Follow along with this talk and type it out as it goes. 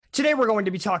Today, we're going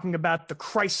to be talking about the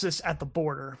crisis at the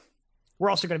border. We're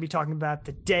also going to be talking about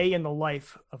the day in the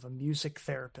life of a music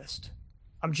therapist.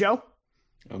 I'm Joe.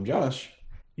 I'm Josh.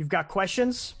 You've got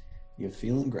questions? You're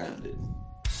feeling grounded.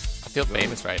 I feel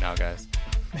famous right now, guys.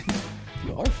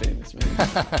 You are famous, man.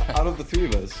 Out of the three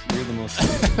of us, you're the most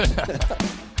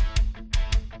famous.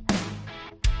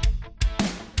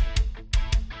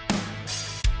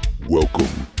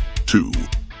 Welcome to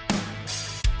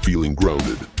Feeling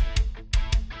Grounded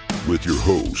with your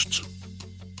hosts,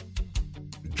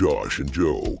 Josh and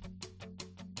Joe.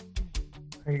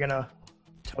 Are you going to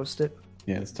toast it?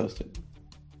 Yeah, let's toast it.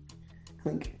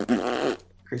 Clink.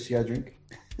 Chris, you got a drink?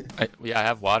 I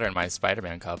have water in my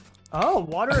Spider-Man cup. Oh,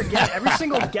 water again. Every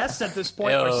single guest at this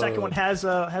point, our second one has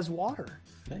water.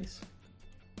 Nice.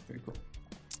 Very cool.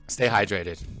 Stay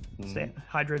hydrated. Stay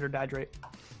hydrate or dehydrate.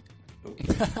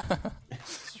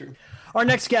 It's true. Our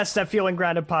next guest at Feeling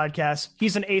Grounded podcast,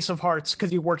 he's an ace of hearts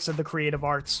because he works in the creative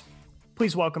arts.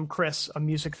 Please welcome Chris, a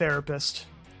music therapist.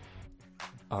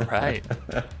 All right.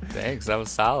 Thanks. That was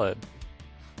solid.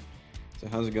 So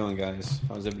how's it going, guys?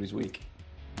 How's everybody's week?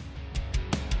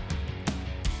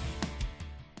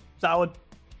 Solid.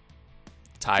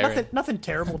 Tiring. Nothing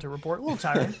terrible to report. A little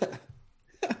tiring.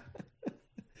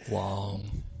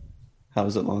 Long. How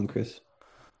was it long, Chris?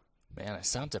 Man, I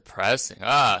sound depressing.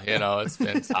 It's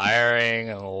been tiring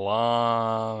and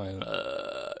long,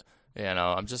 and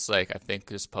I'm just I think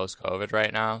just post-COVID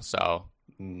right now. So,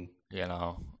 we're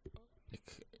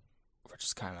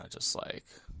just kind of just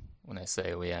when I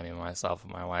say we, I mean myself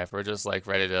and my wife. We're just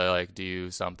ready to do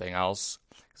something else.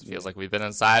 It feels like we've been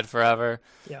inside forever.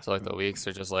 Yeah. So the weeks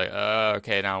are just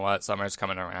okay, now what? Summer's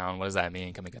coming around. What does that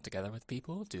mean? Can we get together with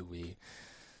people? Do we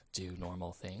do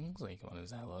normal things? What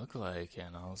does that look like?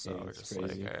 So we're just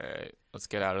crazy. all right, let's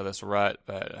get out of this rut.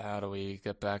 But how do we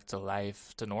get back to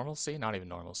life, to normalcy? Not even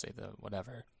normalcy, the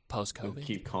whatever, post-COVID. We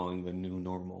keep calling the new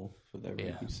normal for that.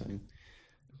 Yeah. Keep saying.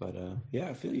 But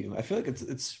I feel you. I feel like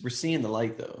it's we're seeing the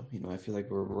light though. I feel like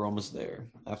we're almost there.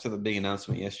 After the big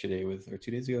announcement yesterday or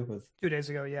 2 days ago with 2 days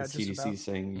ago, yeah, the just CDC about.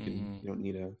 saying you don't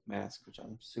need a mask, which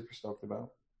I'm super stoked about.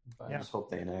 But Yeah. I just hope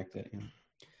they enact it.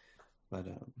 But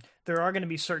There are going to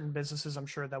be certain businesses, I'm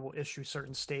sure, that will issue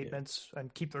certain statements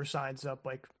and keep their signs up,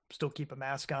 still keep a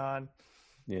mask on.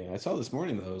 yeah, I saw this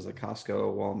morning though. It was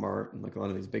Costco, Walmart, and a lot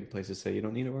of these big places say you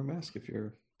don't need to wear a mask if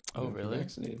you're Oh, if you're really?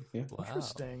 vaccinated. Yeah, Wow.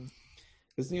 Interesting.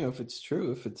 because if it's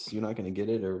true, if it's you're not going to get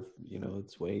it, or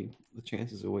the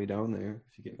chances are way down there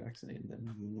if you get vaccinated, then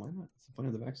why not? It's the point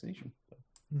of the vaccination.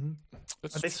 Mhm.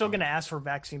 It's Are they still true. going to ask for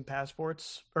vaccine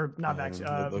passports or not vaccine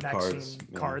the vaccine cards,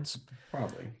 yeah. cards?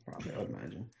 Probably, I would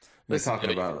imagine. They're Listen,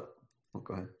 talking about. Oh,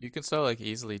 go ahead. You can still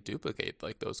easily duplicate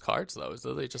those cards though. It's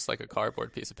literally just a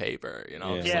cardboard piece of paper,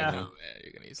 Yeah. It's Yeah. oh, man,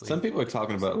 you can easily. Some people are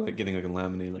talking about getting a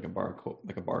laminated, a barcode,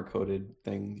 a barcoded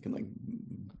thing. You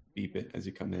can beep it as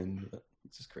you come in. But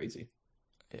it's just crazy.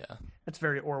 Yeah. That's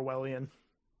very Orwellian.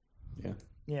 Yeah.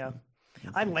 Yeah.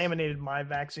 I laminated my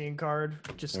vaccine card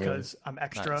just Really? because I'm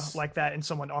extra Nice. like that. And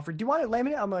someone offered, "Do you want it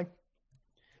laminated?" I'm like,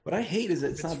 What I hate is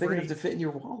it's It's not big enough free. to fit in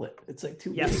your wallet. It's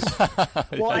too Yes.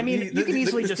 big. Well, I Like, mean, you can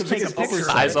easily it's just the take a biggest picture.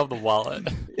 oversight. Size of the wallet.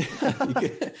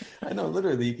 I know,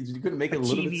 literally. You couldn't make it a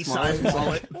little bit TV smaller. size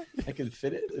wallet. I can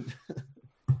fit it.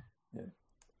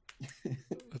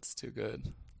 That's too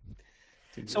good.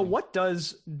 So, what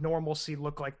does normalcy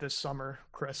look like this summer,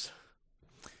 Chris?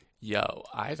 Yo,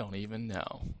 I don't even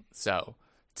know. So,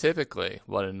 typically,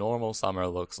 what a normal summer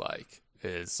looks like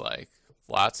is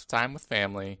lots of time with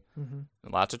family,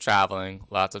 lots of traveling,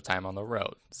 lots of time on the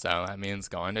road. So, that means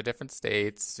going to different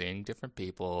states, seeing different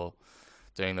people,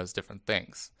 doing those different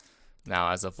things. Now,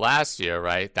 as of last year,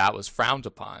 right, that was frowned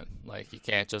upon. You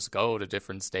can't just go to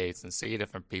different states and see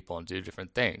different people and do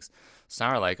different things. So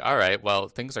now we're all right, well,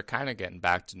 things are kind of getting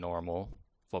back to normal,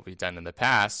 what we've done in the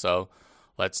past, so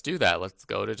let's do that. Let's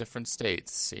go to different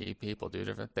states, see people, do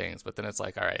different things. But then it's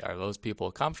all right, are those people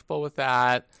comfortable with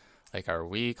that? Are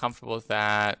we comfortable with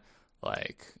that?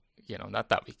 Not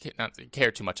that we not care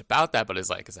too much about that, but is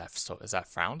that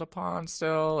frowned upon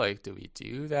still? Do we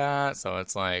do that? So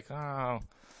it's oh,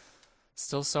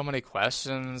 still so many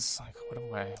questions.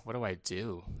 What do I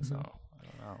do? So I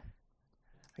don't know.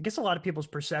 I guess a lot of people's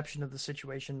perception of the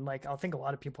situation, I think a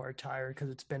lot of people are tired because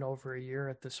it's been over a year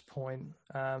at this point.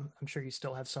 I'm sure you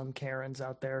still have some Karens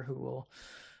out there who will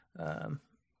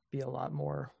be a lot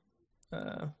more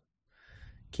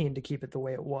keen to keep it the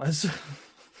way it was.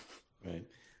 Right.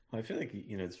 Well, I feel like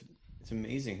it's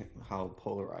amazing how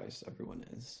polarized everyone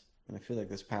is, and I feel like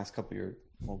this past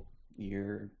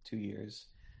year, 2 years,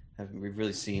 we've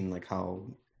really seen how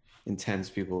intense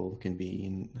people can be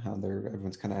and how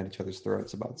everyone's kind of at each other's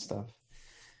throats about stuff.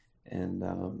 And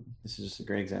this is just a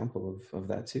great example of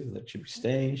that too. Like, should we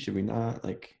stay? Should we not?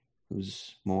 Like,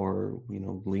 who's more,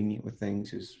 lenient with things?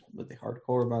 Who's really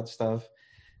hardcore about stuff?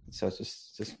 And so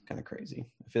it's just kind of crazy.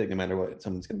 I feel like no matter what,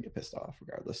 someone's going to get pissed off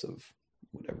regardless of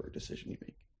whatever decision you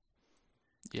make.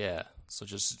 Yeah. So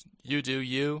just you do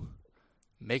you,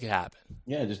 make it happen.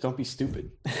 Yeah, just don't be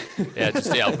stupid.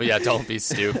 Don't be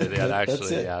stupid. Yeah,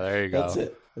 actually, yeah, there you go. That's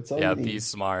it. That's all. Yeah, you need. be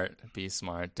smart. Be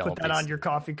smart. Don't Put that on your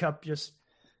coffee cup. Just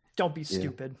don't be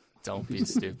stupid. Don't be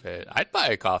stupid. I'd buy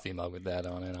a coffee mug with that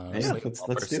on it, honestly. Yeah,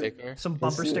 let's do it. Sticker. Some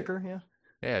bumper sticker, yeah.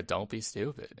 Yeah, don't be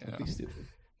stupid. Don't be stupid.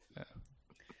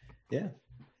 Yeah.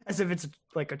 As if it's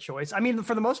like a choice. I mean,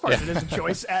 for the most part, it is a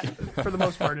choice. For the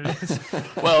most part, it is.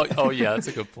 Well, yeah, that's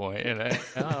a good point. And I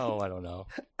don't know.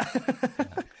 Yeah.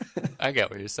 I get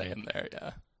what you're saying there.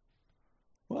 Yeah.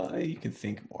 Well, you can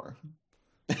think more.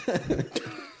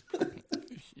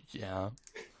 Yeah.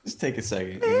 Just take a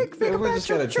second. Everyone just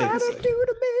gotta take a second.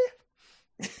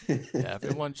 Yeah,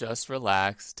 everyone just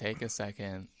relax. Take a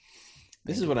second.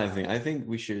 This is what I think. I think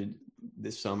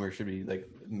this summer should be like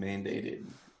mandated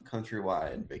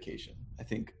countrywide vacation. I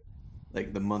think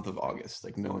like the month of August,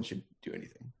 like no one should do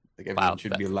anything. Like everyone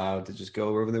should be allowed to just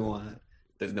go wherever they want.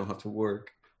 They don't have to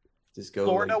work. Just go.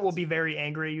 Florida will be very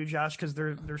angry at you, Josh, because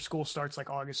their school starts like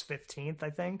August 15th, I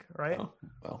think, right? Oh,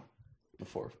 well,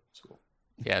 before school.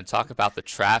 Yeah, and talk about the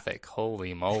traffic.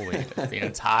 Holy moly. If the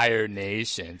entire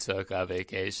nation took a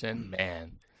vacation,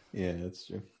 man. Yeah, that's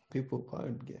true. People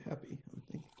probably would get happy, I would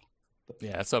think.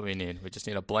 Yeah, that's what we need. We just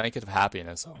need a blanket of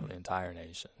happiness over the entire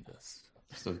nation.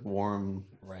 Just a warm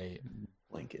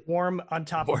blanket. Warm on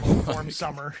top of a warm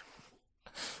summer.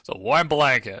 It's a warm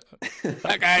blanket.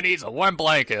 That guy needs a warm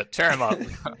blanket. Cheer him up.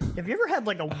 Have you ever had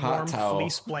like a warm towel.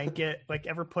 fleece blanket? Like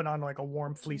ever put on like a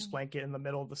warm fleece blanket in the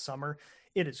middle of the summer?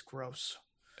 It is gross.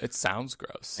 It sounds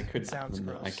gross. It sounds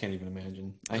gross. I can't even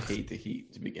imagine. I hate the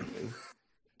heat to begin with.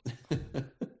 Yeah.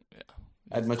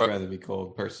 I'd much rather be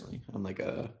cold personally. I'm like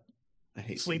I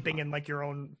hate sleeping in like your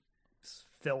own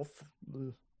filth.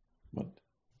 What?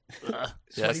 Yeah,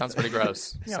 that sounds pretty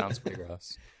gross. Yeah. Sounds pretty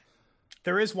gross.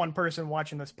 There is one person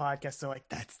watching this podcast. They're like,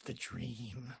 "That's the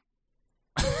dream."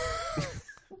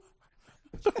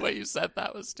 The way you said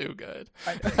that was too good.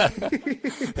 That's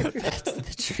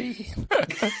the dream.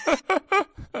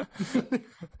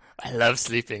 I love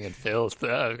sleeping in filth.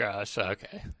 Oh gosh,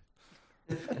 okay.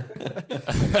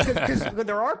 Because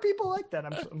there are people like that,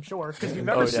 I'm sure. Because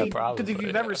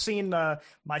you've ever seen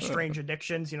My Strange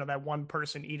Addictions, that one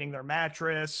person eating their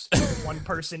mattress, one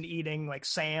person eating like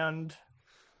sand,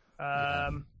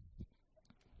 some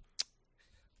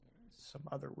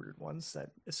other weird ones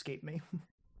that escape me.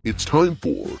 It's time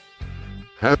for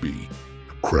Happy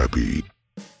Crappy.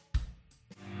 I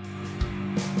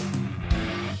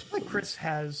feel like Chris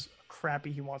has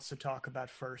crappy he wants to talk about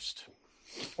first.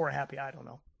 Or happy, I don't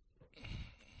know.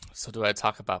 So do I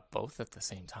talk about both at the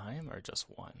same time or just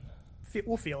one?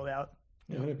 We'll feel it out.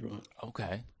 Yeah, whatever you want.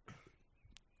 Okay.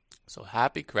 So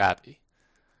happy crappy.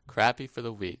 Crappy for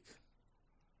the week.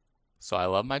 So I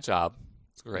love my job.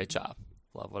 It's a great job.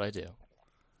 Love what I do.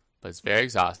 But it's very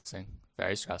exhausting,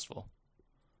 very stressful.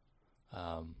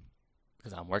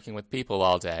 Because I'm working with people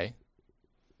all day.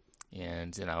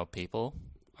 And, people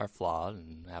are flawed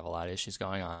and have a lot of issues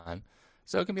going on.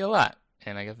 So it can be a lot.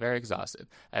 And I get very exhausted.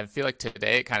 I feel like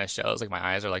today it kind of shows, like my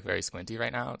eyes are like very squinty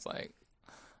right now. It's like,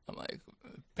 I'm like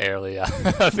barely, I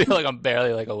feel like I'm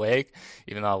barely like awake,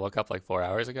 even though I woke up like 4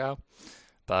 hours ago.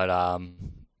 But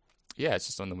yeah, it's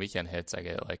just when the weekend hits, I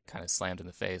get like kind of slammed in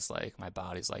the face. Like my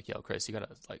body's like, yo, Chris, you gotta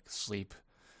like sleep,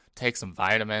 take some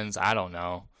vitamins. I don't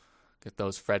know. Get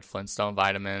those Fred Flintstone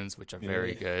vitamins, which are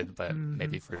very good, but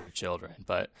maybe for children.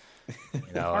 But,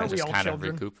 I just kind of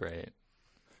recuperate.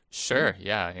 Sure,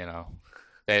 yeah,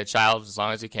 Stay a child as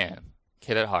long as you can.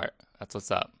 Kid at heart. That's what's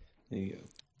up. There you go.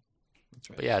 That's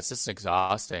right. But yeah, it's just an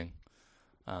exhausting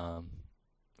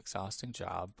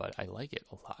job, but I like it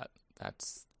a lot.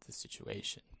 That's the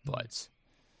situation. But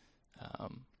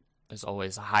there's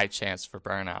always a high chance for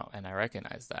burnout, and I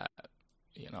recognize that,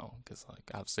 because like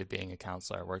obviously being a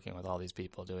counselor, working with all these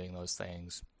people, doing those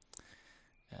things,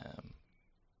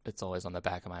 it's always on the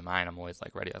back of my mind. I'm always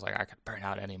like ready. I was like, I could burn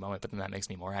out at any moment, but then that makes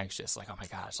me more anxious. Like, oh my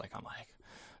gosh, like I'm like,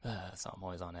 so I'm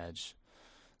always on edge.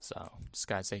 So just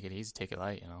gotta take it easy, take it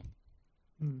light,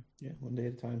 Yeah, one day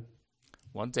at a time.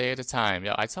 One day at a time.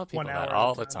 Yeah, I tell people that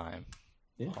all the time.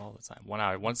 Yeah. All the time. 1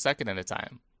 hour, 1 second at a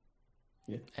time.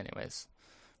 Yeah. Anyways.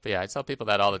 But yeah, I tell people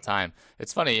that all the time.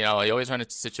 It's funny, you always run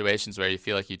into situations where you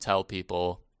feel like you tell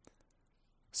people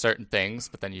certain things,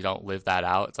 but then you don't live that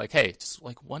out. It's like, hey, just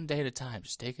like one day at a time,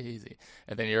 just take it easy.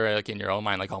 And then you're like in your own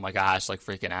mind, like, oh my gosh, like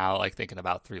freaking out, like thinking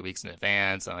about 3 weeks in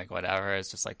advance and like whatever. It's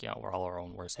just like, we're all our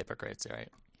own worst hypocrites, right?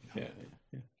 Yeah.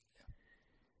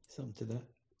 Something to that.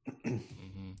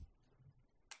 Mm-hmm.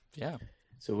 Yeah.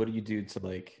 So what do you do to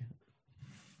like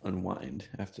unwind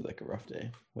after like a rough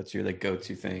day? What's your like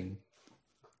go-to thing?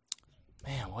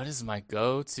 Man, what is my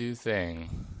go-to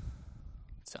thing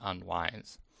to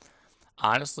unwind?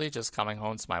 Honestly, just coming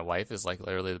home to my wife is like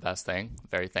literally the best thing.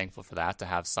 Very thankful for that, to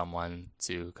have someone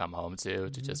to come home to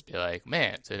just be like,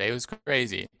 man, today was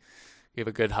crazy. Give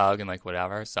a good hug and like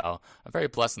whatever. So I'm very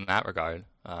blessed in that regard.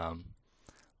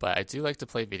 But I do like to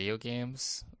play video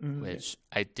games, which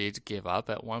I did give up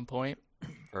at one point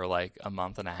for like a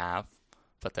month and a half,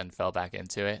 but then fell back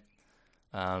into it.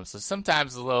 So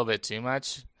sometimes a little bit too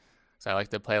much. So I like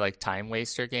to play like time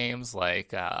waster games,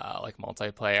 like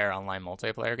multiplayer, online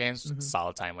multiplayer games,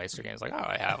 solid time waster games. Like, oh,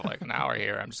 I have like an hour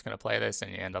here, I'm just gonna play this,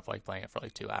 and you end up like playing it for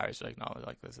like 2 hours. You're like, no,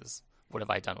 like this is, what have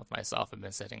I done with myself? I've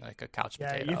been sitting like a couch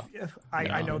potato.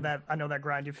 I know that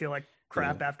grind. You feel like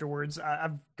crap afterwards.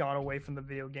 I've gone away from the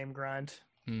video game grind.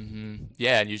 Mm-hmm.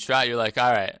 Yeah, and you're like,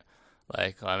 all right,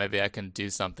 like maybe I can do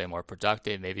something more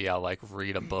productive. Maybe I'll like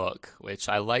read a book, which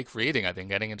I like reading. I've been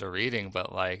getting into reading,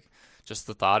 but like, just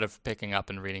the thought of picking up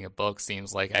and reading a book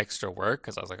seems like extra work,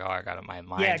 because I was like, oh, I got it in my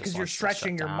mind. Yeah, because you're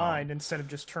stretching your mind instead of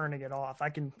just turning it off. I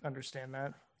can understand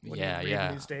that.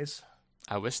 These days.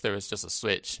 I wish there was just a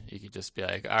switch. You could just be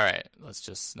like, all right, let's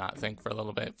just not think for a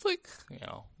little bit. Flick,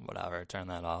 whatever, turn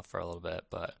that off for a little bit.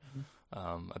 But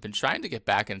I've been trying to get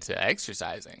back into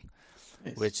exercising,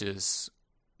 nice.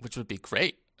 which would be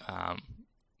great.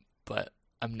 But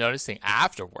I'm noticing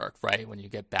after work, right, when you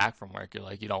get back from work, you're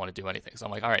like, you don't want to do anything. So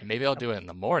I'm like, all right, maybe I'll do it in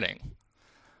the morning.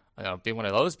 Be one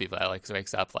of those people that like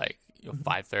wakes up like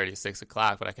 5:30, 6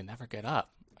 o'clock, but I can never get up.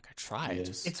 Like I try.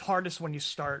 Yes. It's hardest when you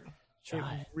start. It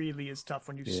really is tough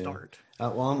when you start.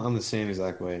 Well, I'm the same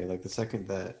exact way. Like the second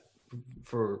that,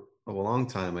 for a long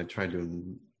time, I tried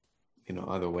doing,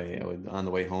 either way. I would on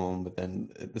the way home, but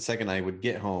then the second I would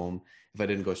get home, if I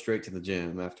didn't go straight to the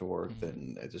gym after work,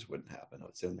 then it just wouldn't happen. I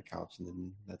would sit on the couch and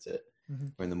then that's it.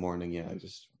 Or in the morning, I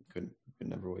just could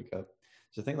never wake up.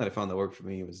 So the thing that I found that worked for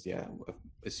me was,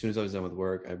 as soon as I was done with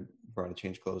work, I brought a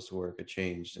change of clothes to work. I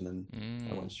changed, and then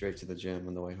I went straight to the gym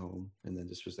on the way home, and then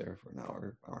just was there for an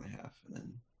hour and a half, and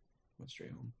then went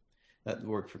straight home. That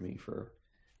worked for me for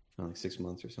like 6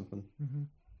 months or something.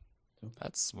 So.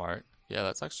 That's smart. Yeah,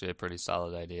 that's actually a pretty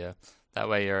solid idea. That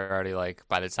way you're already like,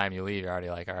 by the time you leave, you're already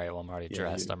like, all right, well, I'm already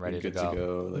dressed. I'm ready to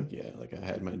go. Like I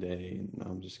had my day, and now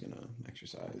I'm just going to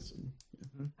exercise.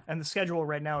 And the schedule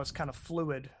right now is kind of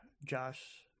fluid, Josh,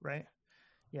 right?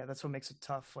 Yeah, that's what makes it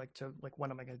tough. Like when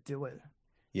am I going to do it?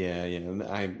 Yeah.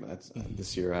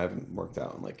 This year I haven't worked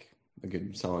out in like a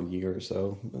good solid year or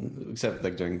so, except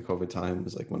like during COVID time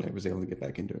was like when I was able to get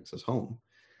back into it because I was home.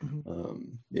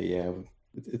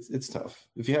 It's tough.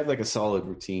 If you have like a solid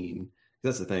routine,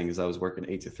 that's the thing, is I was working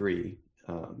 8 to 3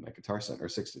 at Guitar Center,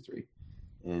 6 to 3.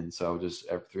 And so I would just,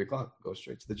 every 3 o'clock, go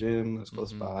straight to the gym, I was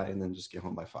close by, and then just get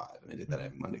home by 5. And I did that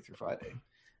every Monday through Friday.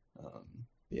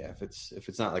 If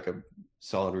it's not like a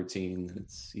solid routine, then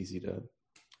it's easy to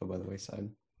go by the wayside.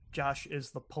 Josh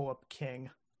is the pull-up king.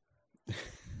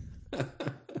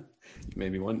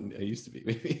 Maybe one. I used to be.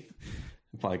 Maybe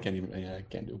I probably can't even. Yeah, I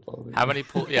can't do a pull-up.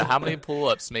 How many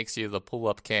pull-ups makes you the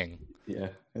pull-up king? Yeah,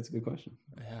 that's a good question.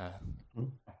 Yeah, I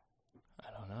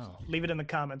don't know. Leave it in the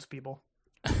comments, people.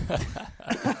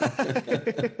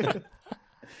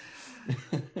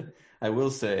 I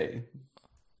will say,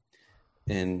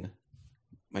 in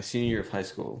my senior year of high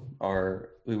school,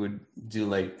 we would do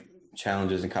like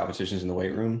challenges and competitions in the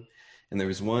weight room, and there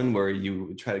was one where you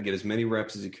would try to get as many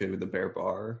reps as you could with the bare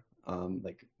bar,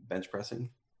 like bench pressing.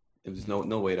 It was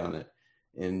no weight on it,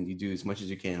 and you do as much as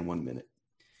you can in 1 minute.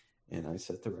 And I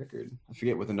set the record. I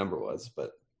forget what the number was,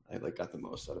 but I like got the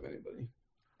most out of anybody.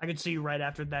 I could see you right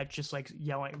after that, just like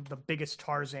yelling the biggest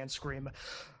Tarzan scream.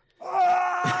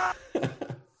 Ah!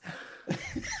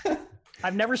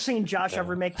 I've never seen Josh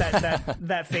ever make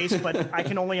that face, but I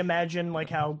can only imagine like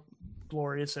how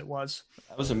glorious it was.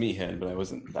 I was a meathead, but I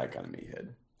wasn't that kind of meathead,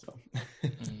 so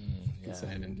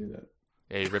I didn't do that.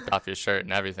 Yeah, you ripped off your shirt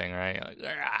and everything, right? Like,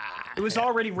 it was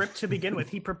already ripped to begin with.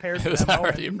 He prepared for it was that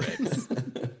already moment.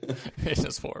 ripped. He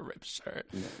just wore a ripped shirt.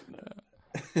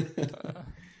 No.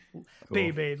 Cool.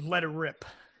 Baby, let it rip.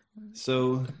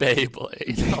 So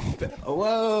Beyblade.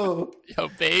 whoa. Yo,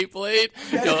 Beyblade.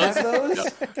 You Yo, guys have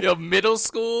those? yo, middle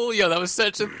school. Yo, that was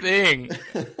such a thing.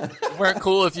 Weren't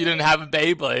cool if you didn't have a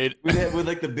Beyblade. With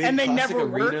like the big And they plastic never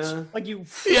arena. worked. Like you,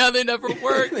 Yeah, they never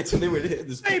worked. they would hit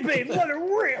this. baby, let it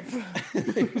rip.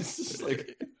 It's just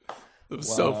like, It was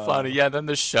so Wow. funny. Yeah, then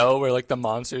the show where like the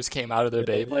monsters came out of their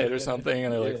Beyblade or something,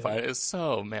 and they're like Yeah. fighting. It's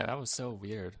so, man, that was so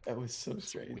weird. that was so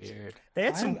strange. Weird. They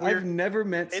had some I've weird. never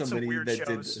met they had some somebody weird that did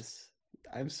shows. this.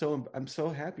 I'm so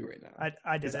happy right now.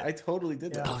 I did 'Cause it. I totally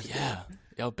did that. Yeah. Oh yeah,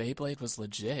 yo, Beyblade was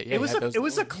legit. Yeah, It was you had a those it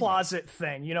was a little- closet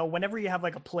thing, you know. Whenever you have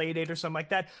like a play date or something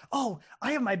like that, oh,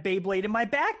 I have my Beyblade in my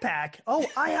backpack. Oh,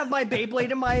 I have my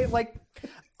Beyblade in my like.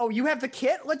 Oh, you have the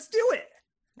kit? Let's do it.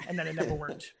 And then it never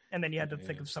worked. And then you had to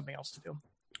think of something else to do.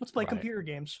 Let's play Right. computer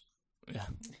games. Yeah,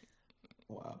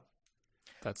 Wow.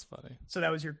 that's funny. So that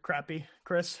was your crappy,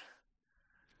 Chris.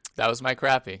 That was my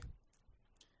crappy.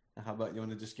 How about you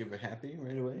want to just give a happy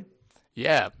right away?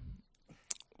 Yeah,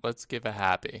 let's give a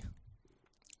happy.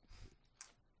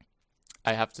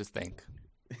 I have to think.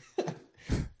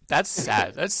 That's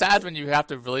sad. That's sad when you have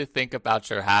to really think about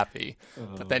your happy,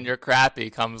 but then your crappy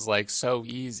comes like so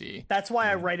easy. That's why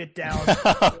I write it down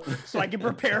so I can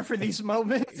prepare for these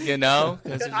moments. You know,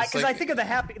 Because I think of the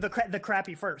happy, the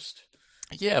crappy first.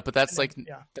 yeah, but that's like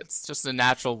yeah. that's just a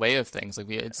natural way of things. Like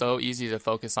it's so easy to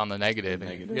focus on the negative, and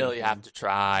you Negative, really have to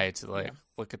try to like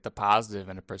look at the positive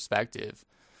and a perspective.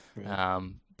 Right.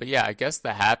 But yeah, I guess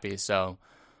the happy. So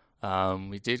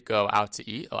we did go out to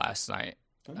eat last night.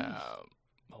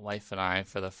 My wife and I,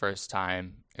 for the first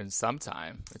time in some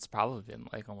time, it's probably been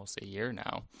like almost a year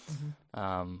now,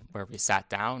 where we sat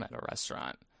down at a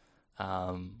restaurant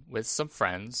with some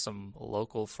friends, some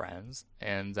local friends,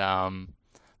 and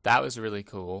that was really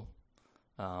cool.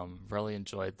 Really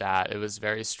enjoyed that. It was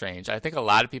very strange. I think a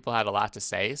lot of people had a lot to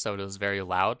say, so it was very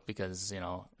loud because, you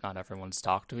know, not everyone's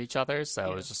talked to each other.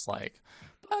 So it was just like,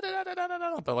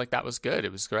 but like that was good.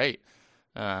 It was great.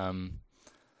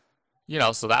 You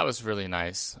know, so that was really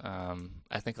nice.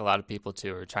 I think a lot of people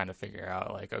too are trying to figure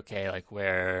out like, okay, like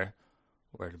where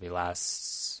did we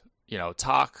last, you know,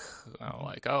 talk?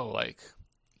 Like, oh, like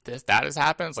that has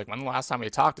happened. It's like, when the last time we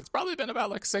talked? It's probably been about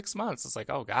like 6 months. It's like,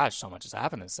 oh gosh, so much has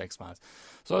happened in 6 months.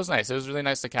 So it was nice. It was really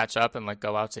nice to catch up and like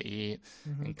go out to eat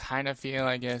and kind of feel,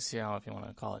 I guess, you know, if you want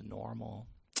to call it normal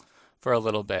for a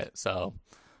little bit. So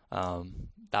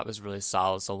that was really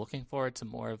solid. So looking forward to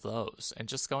more of those and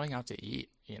just going out to eat.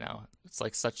 You know, it's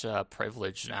like such a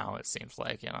privilege now. It seems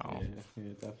like, you know,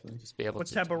 Yeah, definitely. just be able What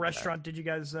to. type do of that. restaurant did you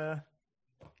guys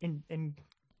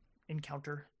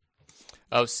encounter?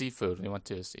 Oh, seafood. We went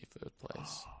to a seafood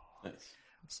place. Nice.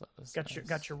 So it was Got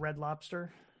nice. your Red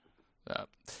Lobster.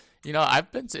 You know,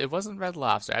 I've been to. It wasn't Red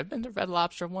Lobster. I've been to Red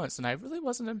Lobster once, and I really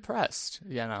wasn't impressed.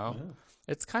 You know, Wow.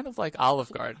 it's kind of like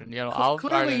Olive Garden. You know, Olive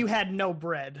Clearly, Garden. you had no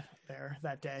bread there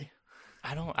that day.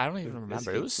 I don't even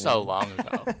remember. It good was so thing. long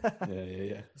ago.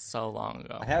 Yeah. So long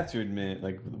ago. I have to admit,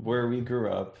 like where we grew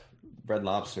up, Red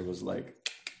Lobster was like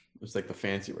the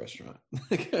fancy restaurant.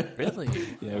 Really?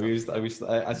 Yeah,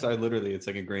 I saw literally, it's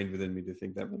like ingrained within me to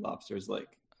think that Red Lobster is like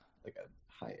a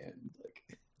high end.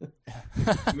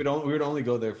 Like we would only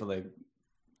go there for like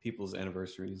people's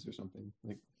anniversaries or something.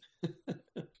 Like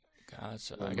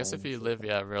Gotcha. I guess if you live,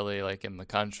 really like in the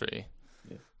country,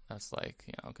 Yeah. that's like,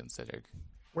 you know, considered.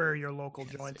 Where are your local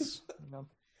joints? You know?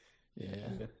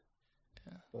 Yeah.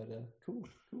 But cool.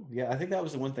 Yeah, I think that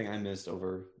was the one thing I missed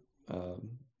over, you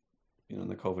know, in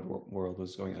the COVID world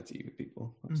was going out to eat with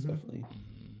people. That's definitely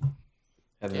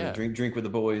having Yeah. a drink with the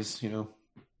boys. You know.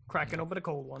 Cracking open a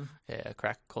cold one. Yeah,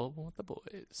 crack a cold one with the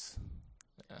boys.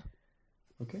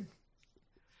 Okay.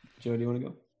 Joe, do you want to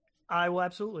go? I will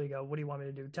absolutely go. What do you want me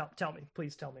to do? Tell me.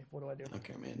 Please tell me. What do I do?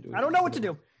 Okay, man. I don't know what to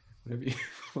do.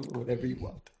 Whatever you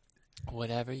want.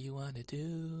 Whatever you want to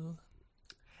do.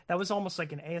 That was almost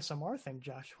like an ASMR thing,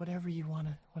 Josh. Whatever you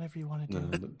wanna do.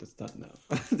 No, that's not no.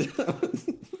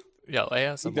 Yo,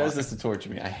 ASMR. He does this to torture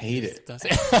me. I hate it. Does I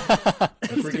it?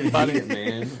 freaking hate it,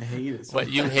 man. I hate it. So What,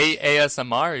 you hate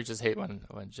ASMR or you just hate when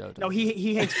Joe does No,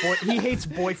 he hates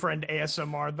boyfriend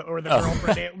ASMR or the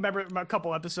girlfriend. Remember a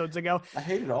couple episodes ago? I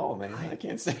hate it all, man. I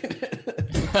can't say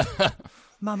it.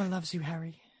 Mama loves you,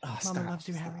 Harry. Oh, Mama loves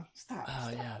you, Harry. Stop. Oh,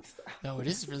 yeah. No, it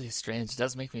is really strange. It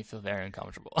does make me feel very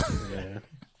uncomfortable. Yeah.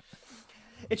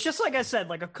 It's just like I said,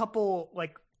 like a couple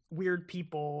like weird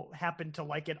people happen to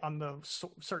like it on the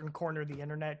certain corner of the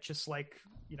internet. Just like,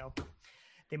 you know,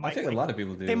 they might. I think like, a lot of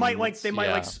people do. They might like. It's- They might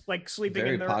yeah. like sleeping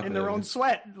Very in their popular. own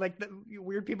sweat. Like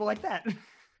weird people like that.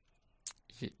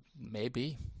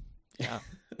 Maybe. Yeah.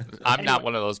 I'm not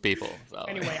one of those people. So.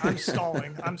 Anyway, I'm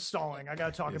stalling. I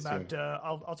gotta talk Yes, about. sir.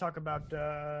 I'll talk about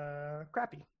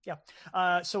crappy.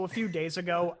 Yeah. So a few days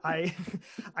ago, I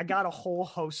I got a whole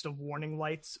host of warning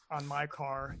lights on my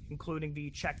car, including the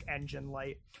check engine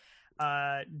light.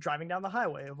 Driving down the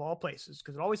highway of all places,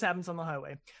 because it always happens on the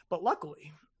highway. But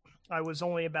luckily, I was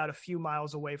only about a few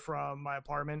miles away from my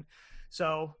apartment,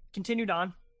 so continued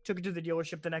on. Took it to the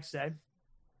dealership the next day.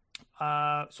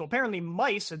 So apparently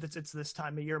mice, it's this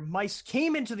time of year, mice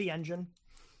came into the engine,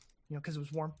 because it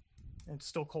was warm and it's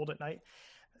still cold at night.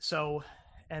 So,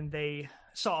 and they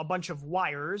saw a bunch of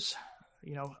wires,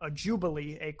 a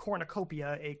jubilee, a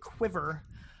cornucopia, a quiver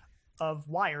of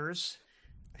wires,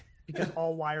 because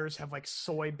all wires have like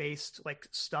soy-based like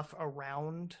stuff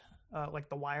around like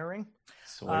the wiring.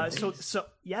 So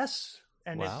yes,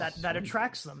 and Wow. that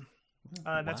attracts them.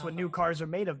 That's what new cars are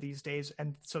made of these days.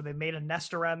 And so they made a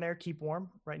nest around there, keep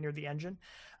warm, right near the engine,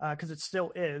 because it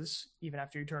still is, even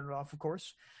after you turn it off, of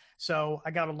course. So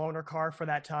I got a loaner car for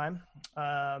that time,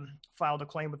 filed a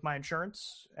claim with my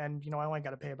insurance, and, I only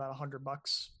got to pay about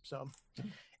 $100. So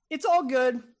it's all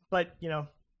good, but,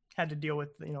 had to deal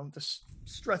with, the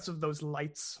stress of those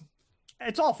lights.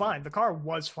 It's all fine. The car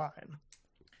was fine.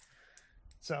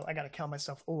 So I got to count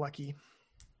myself lucky.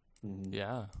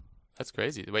 Yeah. That's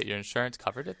crazy. Wait, your insurance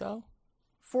covered it though?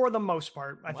 For the most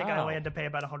part. I think I Wow. only had to pay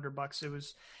about $100. It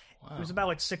was Wow. about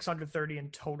like $630 in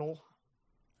total.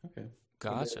 Okay.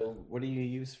 Gotcha. What do you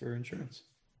use for insurance?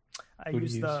 I Who do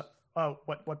used you the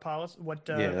what policy? What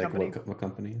yeah, like company? what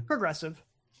company? Progressive.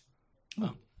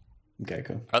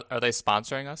 Geico. Are they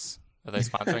sponsoring us? Are they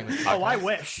sponsoring this podcast? Oh, I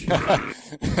wish.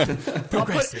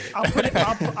 Progressive.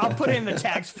 I'll put it in the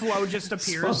tags. Flo just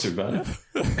appears. Sponsored by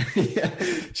yeah,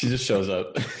 she just shows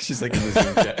up. She's like in the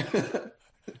Zoom chat.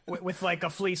 with like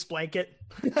a fleece blanket.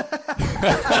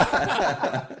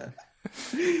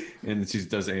 And she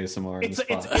does ASMR.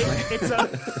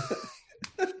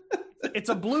 It's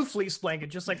a blue fleece blanket,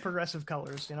 just like Progressive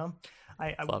colors.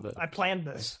 I Love it. I planned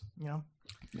this.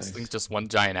 This thing's just one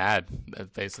giant ad. That's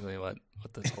basically what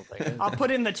this whole thing is. I'll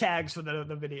put in the tags for the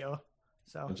video.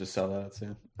 So I'll just sell that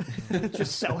too.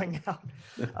 just selling out.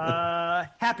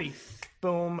 Happy.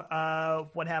 Boom.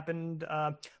 What happened?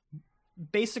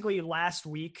 Basically last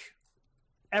week,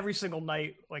 every single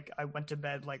night, like I went to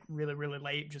bed like really, really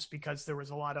late just because there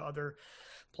was a lot of other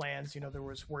plans. There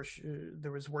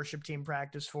was worship team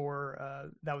practice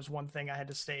for, that was one thing I had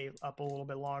to stay up a little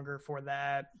bit longer for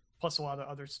that. Plus a lot of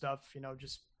other stuff,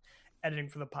 just editing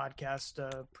for the podcast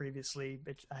previously.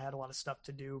 I had a lot of stuff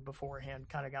to do beforehand,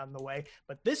 kind of got in the way.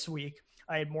 But this week,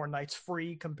 I had more nights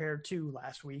free compared to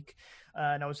last week.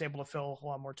 And I was able to fill a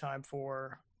lot more time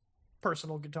for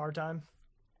personal guitar time,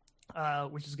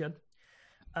 which is good.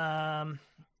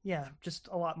 Yeah, just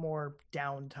a lot more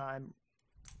downtime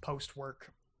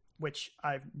post-work, which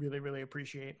I really, really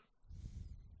appreciate.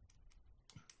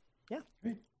 Yeah.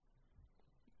 Great.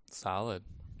 Solid.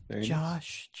 Very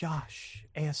Josh,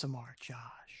 ASMR, Josh.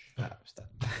 nice. Stop.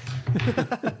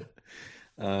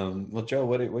 Well, Joe,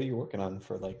 what are you working on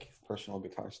for like personal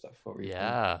guitar stuff? What were you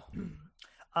Yeah.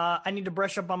 I need to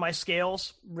brush up on my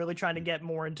scales, really trying to get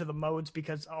more into the modes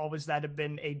because always that had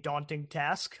been a daunting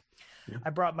task. Yeah. I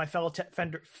brought my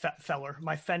Fender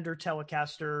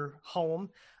Telecaster home,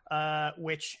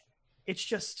 which it's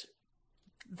just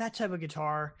that type of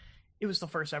guitar. It was the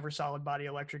first ever solid body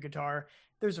electric guitar.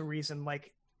 There's a reason,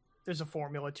 like there's a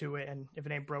formula to it, and if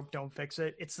it ain't broke, don't fix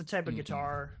it. It's the type of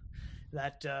guitar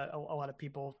that a lot of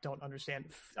people don't understand.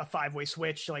 A 5-way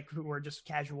switch, like who are just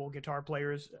casual guitar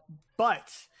players,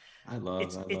 but I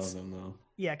love them though.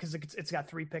 yeah, because it's got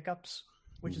 3 pickups,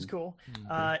 which is cool.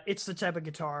 It's the type of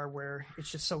guitar where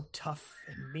it's just so tough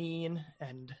and mean,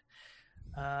 and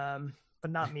but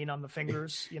not mean on the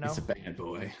fingers. It's a bad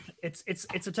boy. It's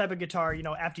a type of guitar.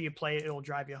 After you play it, it'll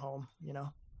drive you home.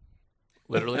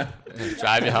 Literally.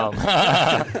 Drive you home.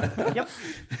 Yep.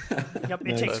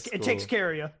 It takes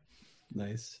care of you.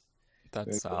 Nice. That's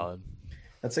Very cool. solid.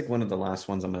 That's like one of the last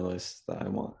ones on my list that I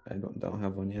want. I don't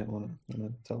have one yet on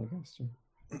a Telecaster.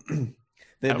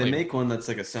 they make one that's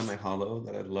like a semi-hollow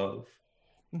that I love.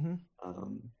 Mm-hmm.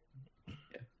 Yeah.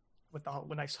 With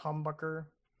the nice humbucker.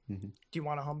 Mm-hmm. Do you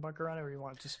want a humbucker on it, or you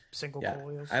want just single Yeah,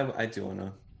 folios? I do want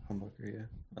a humbucker.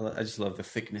 Yeah, I just love the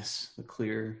thickness, the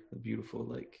clear, the beautiful,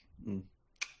 like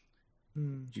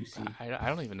juicy. I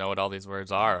don't even know what all these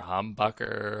words are.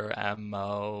 Humbucker,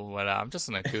 MO, what? I'm just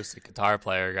an acoustic guitar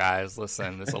player, guys.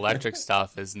 Listen, this electric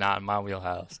stuff is not in my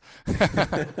wheelhouse.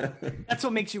 That's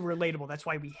what makes you relatable. That's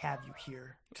why we have you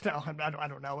here. No, I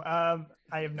don't know.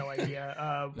 I have no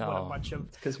idea what a bunch of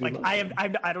Because we like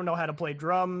I don't know how to play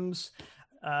drums.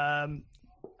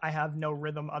 I have no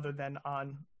rhythm other than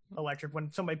on electric.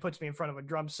 When somebody puts me in front of a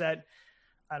drum set,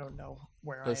 I don't know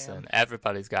where I am. Listen,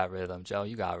 everybody's got rhythm. Joe,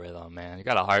 you got rhythm, man. You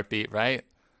got a heartbeat, right?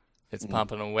 It's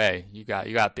pumping away. You got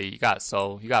beat. You got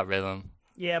soul. You got rhythm.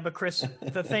 Yeah, but Chris,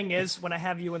 the thing is, when I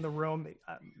have you in the room,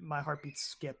 my heartbeat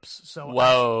skips. So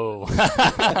whoa,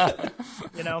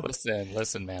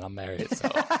 Listen, man, I'm married, so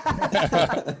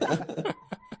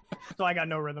so I got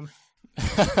no rhythm.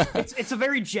 It's a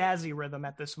very jazzy rhythm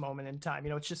at this moment in time.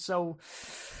 It's just so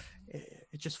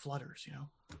it just flutters.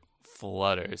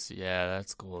 Flutters. Yeah,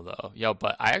 that's cool though. Yo,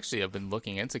 but I actually have been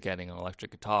looking into getting an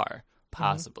electric guitar,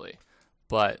 possibly,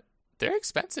 but they're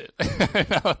expensive.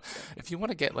 If you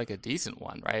want to get like a decent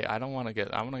one, right? I want to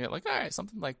get like, all right,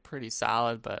 something like pretty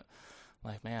solid, but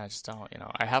like, man, I just don't,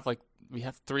 we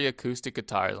have 3 acoustic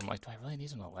guitars. I'm like, do I really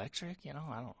need an electric? I don't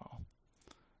know.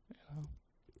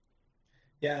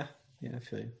 Yeah, I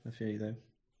feel you there.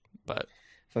 But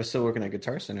if I was still working at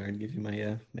Guitar Center, I'd give you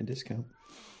my discount.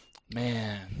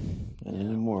 Man.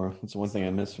 And more. That's the one thing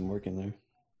I miss from working there.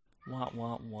 Wah,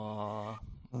 wah, wah.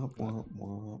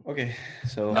 Okay,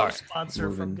 so no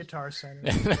sponsor from Guitar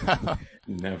Center.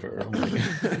 Never.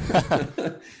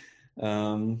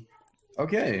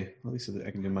 Okay, at least I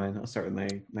can do mine. I'll start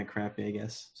with my crappy, I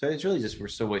guess. So it's really just we're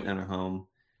still waiting on our home.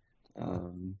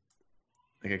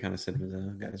 Like I kind of said with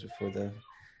the guys before the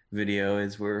video,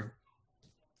 is we're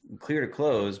clear to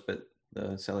close, but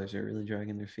the sellers are really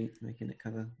dragging their feet, making it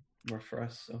kind of rough for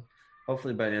us. So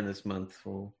hopefully by the end of this month,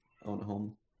 we'll own a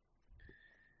home.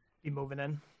 Be moving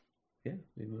in. Yeah,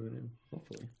 be moving in.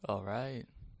 Hopefully. All right.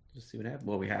 Just see what happens.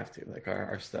 Well, we have to. Like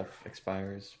our stuff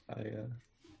expires by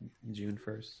June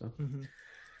 1st. So,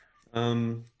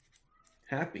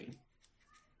 happy.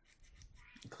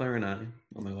 Claire and I,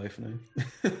 well, my wife and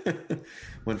I,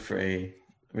 went for a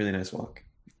really nice walk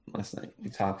last night.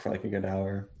 We talked for like a good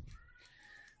hour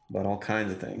about all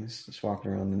kinds of things. Just walked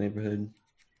around the neighborhood.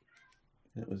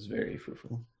 It was very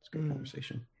fruitful. It's a good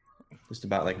conversation. Just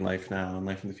about like life now and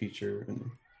life in the future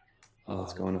and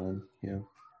what's going on.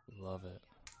 Love it.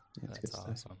 Yeah, that's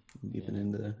awesome. Even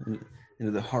into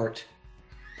the heart.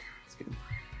 It's good.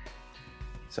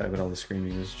 Sorry about all the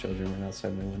screaming. There's children right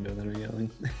outside my window that are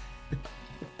yelling.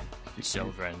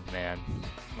 Children, man.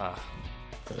 Oh,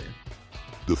 yeah.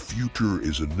 The future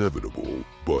is inevitable,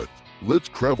 but let's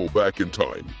travel back in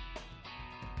time.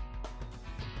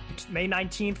 May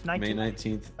 19th,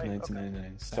 1999.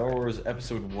 Okay. Star Wars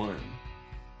Episode 1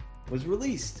 was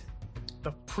released.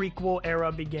 The prequel era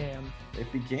began.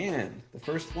 It began. The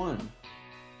first one.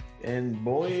 And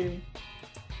boy,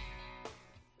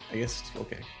 I guess,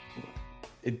 okay.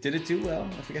 It did it too well.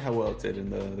 I forget how well it did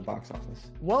in the box office.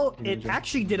 Well, it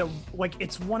actually did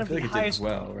it's one of the highest,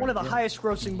 well, right? one of the highest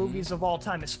grossing movies of all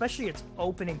time, especially its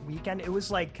opening weekend. It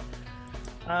was like,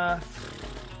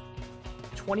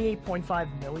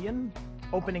 28.5 million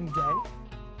opening day. That's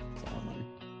a lot of money.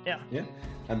 Yeah. Yeah,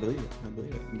 I believe it.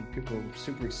 And people were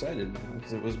super excited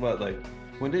because it was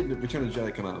when did Return of the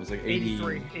Jedi come out? It was like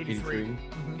 83. 83.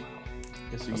 Mm-hmm.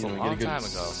 Yeah, so, that's a long time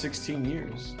ago. 16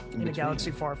 years. In a galaxy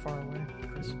far, far away.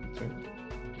 That's right.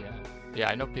 Yeah,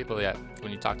 I know people that,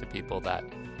 when you talk to people that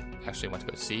actually went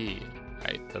to go see,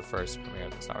 right, the first premiere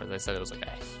of the Star Wars, they said it was like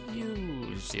a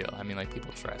huge deal. I mean, like,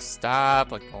 people dressed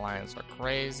up, like, the lines were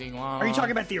crazy long. Are you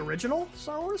talking about the original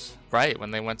Star Wars? Right,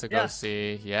 when they went to go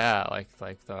see, like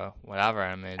the whatever.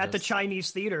 I mean, at the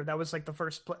Chinese theater, that was like the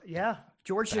first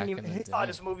George didn't even, he thought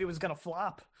his movie was going to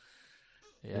flop.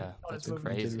 Yeah, that's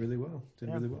crazy. It did really well.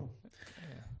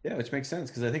 Yeah, which makes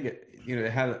sense because I think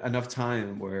it had enough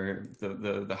time where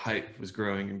the hype was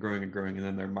growing and growing and growing, and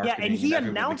then their marketing. Yeah, and he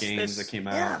announced the games this, that came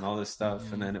out and all this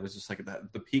stuff, and then it was just like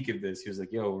the peak of this. He was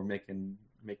like, "Yo, we're making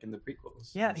the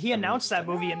prequels." Yeah, he announced that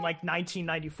movie in like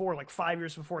 1994, like 5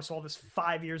 years before. So all this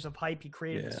 5 years of hype he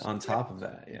created. Yeah, on top of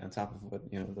what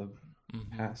the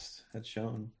past had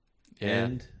shown. Yeah.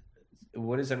 And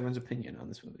what is everyone's opinion on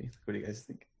this movie? What do you guys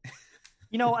think?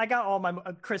 I got all my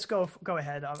Chris. Go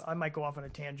ahead. I might go off on a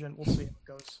tangent. We'll see how it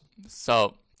goes.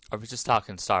 So, are we just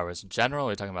talking Star Wars in general? Or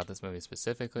are we talking about this movie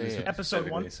specifically? Episode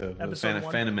 1. So Episode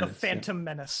 1. Phantom Menace. The Phantom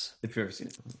Menace. If you've ever seen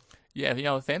it.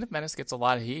 Yeah, Phantom Menace gets a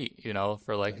lot of heat,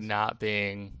 for like not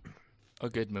being a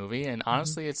good movie, and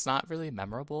honestly, it's not really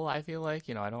memorable. I feel like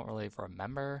I don't really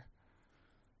remember.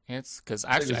 It's because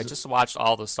actually I just watched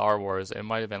all the Star Wars. It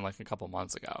might have been like a couple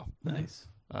months ago. Nice.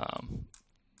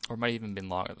 Or it might have even been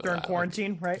longer than during that.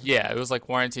 quarantine, right? Yeah, it was like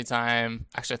quarantine time.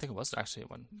 Actually, I think it was actually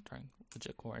during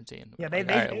legit quarantine. Yeah, they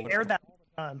aired that all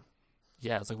the time.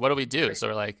 Yeah, it's like, what do we do? So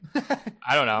we're like,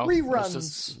 I don't know. Reruns. Let's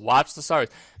just watch the Star Wars.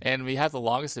 And we had the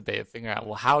longest debate of figuring out,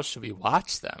 well, how should we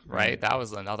watch them, right? That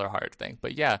was another hard thing.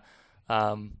 But yeah,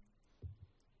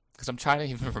 because because I'm trying to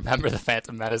even remember the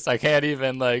Phantom Menace. I can't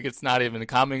even like it's not even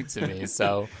coming to me.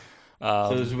 So,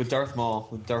 So it was with Darth Maul.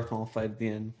 With Darth Maul fight at the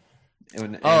end. And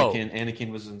when Oh.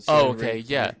 Anakin was in. Oh, okay,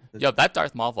 yeah. Yo, that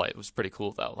Darth Maul fight was pretty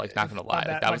cool though. Like, not gonna lie,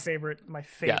 like, that my was favorite. My yeah,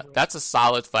 favorite. that's a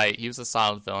solid fight. He was a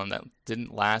solid villain that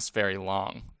didn't last very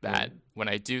long. That when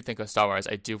I do think of Star Wars,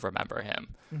 I do remember him.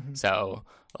 So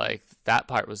like that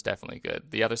part was definitely good.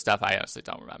 The other stuff I honestly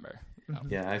don't remember.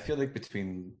 Yeah, I feel like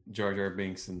between Jar Jar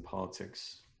Binks and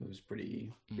politics, it was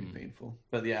pretty painful.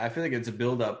 But yeah, I feel like it's a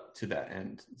build up to that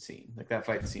end scene. Like that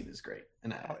fight scene is great,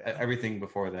 and everything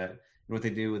before that, and what they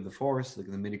do with the Force, like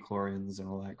the midi-chlorians and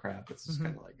all that crap, it's just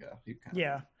kind of like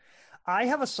I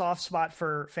have a soft spot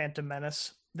for Phantom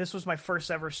Menace. This was my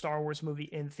first ever Star Wars movie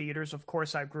in theaters. Of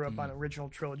course, I grew up on original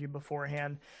trilogy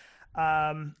beforehand.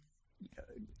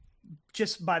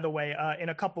 Just by the way, in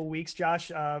a couple weeks,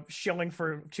 Josh, shilling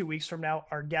for 2 weeks from now,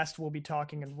 our guest will be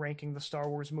talking and ranking the Star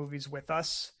Wars movies with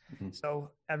us.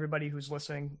 So everybody who's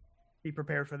listening, be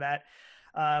prepared for that.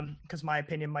 Because my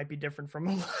opinion might be different from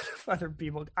a lot of other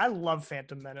people. I love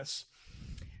Phantom Menace.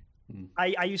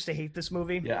 I used to hate this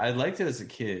movie. Yeah, I liked it as a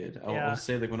kid. I'll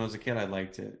say, like, when I was a kid, I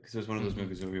liked it because it was one of those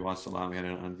movies where we watched a lot. We had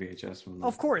it on VHS. When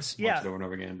of course, watched it over and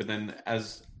over again. But then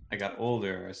as I got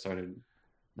older, I started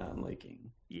not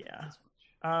liking. Yeah.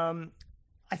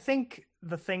 I think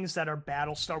the things that are bad,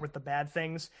 I'll start with the bad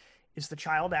things, is the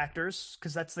child actors,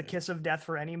 because that's the kiss of death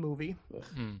for any movie.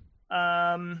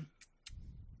 Because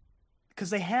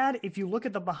they had, if you look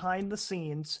at the behind the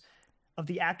scenes of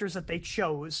the actors that they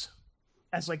chose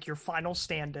as like your final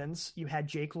stand-ins, you had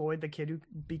Jake Lloyd, the kid who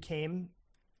became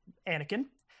Anakin,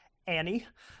 Annie,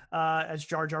 as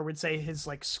Jar Jar would say, his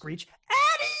like screech,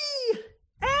 Annie!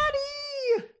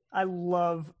 Annie! I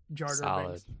love Jar Jar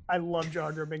Binks. I love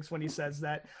Jar Jar Binks when he says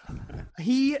that.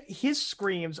 His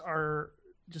screams are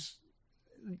just,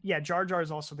 yeah, Jar Jar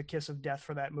is also the kiss of death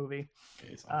for that movie.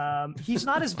 He's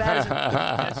not as bad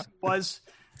as he was.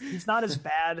 He's not as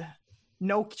bad.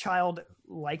 No child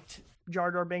liked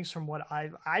Jar Jar Binks from what I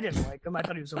didn't like him. I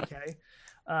thought he was okay.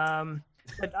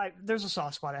 But there's a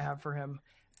soft spot I have for him.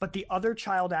 But the other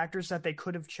child actors that they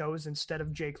could have chose instead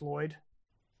of Jake Lloyd,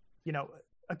 you know,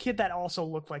 a kid that also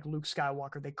looked like Luke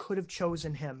Skywalker, they could have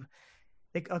chosen him.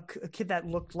 A kid that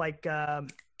looked like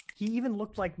he even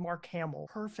looked like Mark Hamill.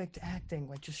 Perfect acting,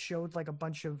 like just showed like a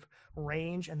bunch of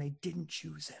range, and they didn't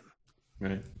choose him.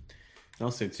 Right. And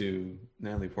I'll say too,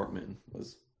 Natalie Portman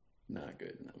was not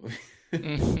good in that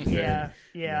movie.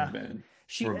 Yeah. Bad.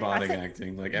 Robotic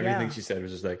acting, like everything she said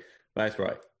was just like, that's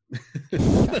right.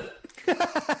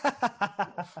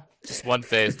 Just one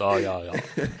face, y'all.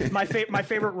 My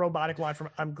favorite robotic line from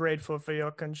 "I'm grateful for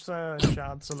your concern,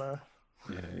 Chancellor."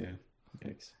 Yeah.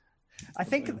 Yikes. I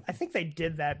think they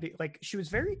did that. Like she was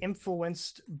very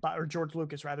influenced by, or George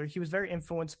Lucas rather, he was very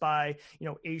influenced by, you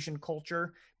know, Asian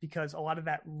culture, because a lot of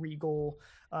that regal,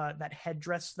 that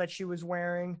headdress that she was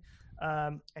wearing,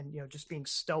 and you know, just being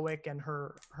stoic, and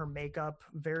her makeup,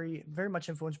 very very much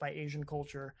influenced by Asian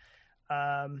culture.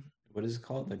 What is it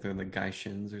called? Like the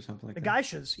Gaishins or something like that? The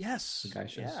Geishas, yes. The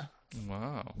Geishas. Yeah.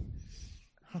 Wow.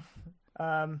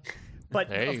 But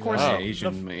of course,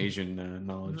 Asian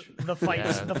knowledge. The fight,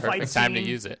 Yeah, the perfect fight time scene, to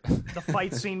use it. The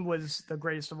fight scene was the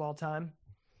greatest of all time.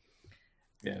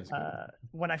 Yeah.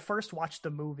 When I first watched the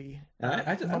movie,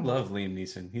 I love Liam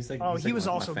Neeson. He's like, he was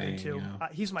like also my good fang, too. you know?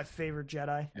 He's my favorite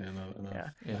Jedi.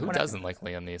 Yeah, who doesn't like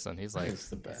Liam Neeson? He's like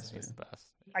the best. He's the best.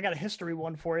 I got a history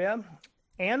one for you.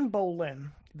 Anne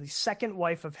Boleyn, the second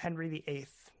wife of Henry VIII,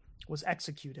 was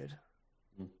executed.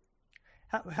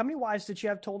 How many wives did she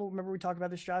have total? Remember we talked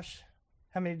about this, Josh?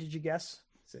 How many did you guess?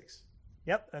 6.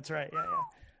 Yep, that's right.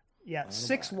 Yeah.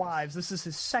 6 wives. This is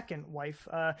his second wife.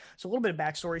 So a little bit of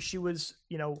backstory. She was,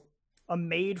 you know, a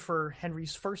maid for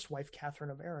Henry's first wife,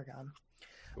 Catherine of Aragon.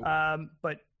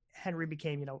 But Henry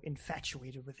became, you know,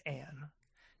 infatuated with Anne.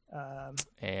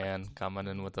 And coming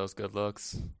in with those good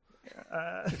looks.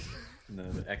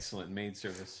 The excellent maid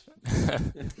service.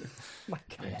 My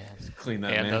God. Clean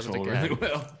that manhole really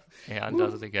well. And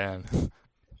does it again.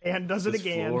 And does it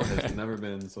again. This floor has never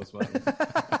been so spotless.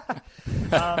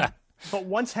 But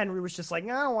once Henry was just like, I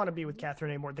don't want to be with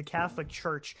Catherine anymore, the Catholic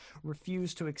Church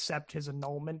refused to accept his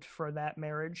annulment for that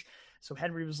marriage. So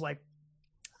Henry was like,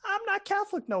 I'm not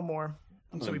Catholic no more.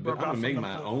 So he broke off. I'm going to make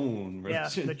my own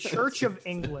religion. Yeah, the Church of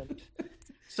England.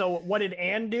 So what did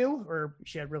Anne do? Or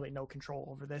she had really no control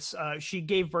over this. She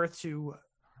gave birth to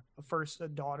a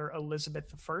daughter,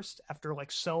 Elizabeth I, after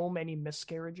like so many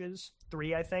miscarriages,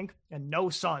 3, I think, and no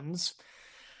sons.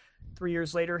 3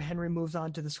 years later, Henry moves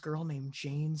on to this girl named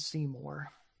Jane Seymour.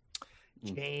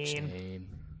 Jane.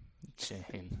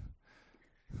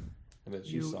 I bet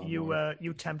you saw more.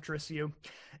 You temptress, you.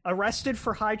 Arrested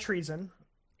for high treason,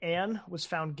 Anne was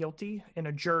found guilty in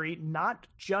a jury, not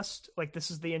just, like, this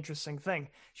is the interesting thing.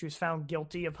 She was found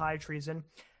guilty of high treason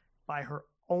by her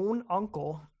own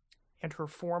uncle and her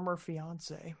former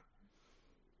fiance.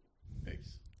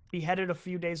 Thanks. Beheaded a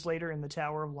few days later in the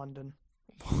Tower of London.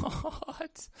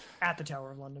 What? At the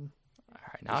Tower of London. All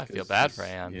right, now I feel bad for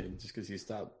Anne. Yeah, just because he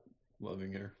stopped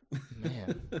loving her.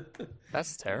 Man,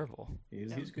 that's terrible.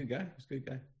 He's a good guy. He's a good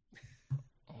guy.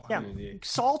 Wow. Yeah,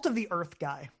 salt of the earth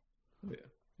guy. Oh, yeah.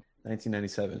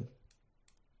 1997.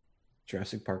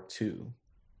 Jurassic Park 2,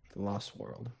 The Lost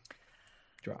World,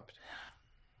 dropped.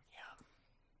 Yeah.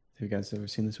 Have you guys ever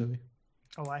seen this movie?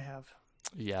 Oh, I have.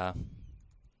 Yeah.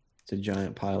 It's a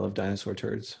giant pile of dinosaur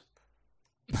turds.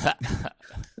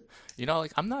 You know,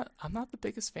 like I'm not the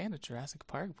biggest fan of Jurassic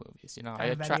Park movies. You know, I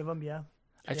have any of them, yeah.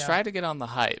 I try to get on the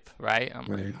hype, right? I'm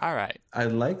Right. like, all right. I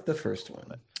liked the first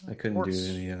one. I couldn't do course.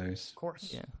 any others. Of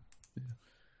course.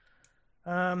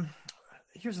 Yeah.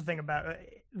 Here's the thing about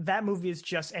that movie is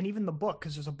just, and even the book,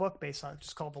 because there's a book based on it,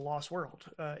 just called The Lost World.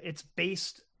 It's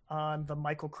based on the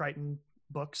Michael Crichton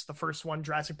books. The first one,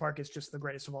 Jurassic Park, is just the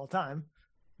greatest of all time.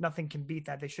 Nothing can beat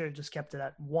that. They should have just kept it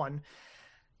at one.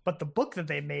 But the book that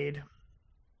they made,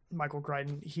 Michael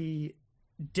Crichton, he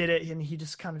did it and he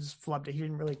just kind of just flubbed it. He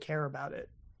didn't really care about it.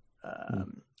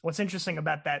 What's interesting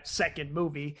about that second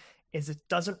movie is it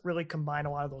doesn't really combine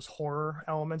a lot of those horror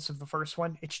elements of the first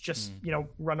one. It's just,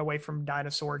 run away from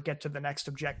dinosaur, get to the next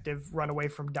objective, run away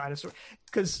from dinosaur.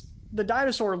 Because the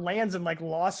dinosaur lands in like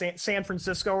San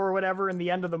Francisco or whatever in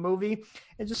the end of the movie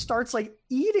and just starts like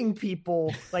eating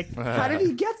people. Like, how did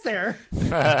he get there?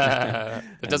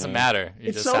 It doesn't matter. You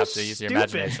It's just so have to use your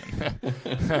stupid.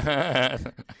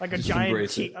 imagination. Like a Just giant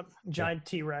embrace it. giant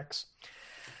T-Rex.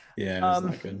 Yeah, it's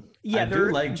not good. Yeah, I there do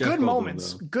are like Jeff good Goldblum,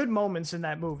 moments. though. Good moments in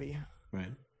that movie.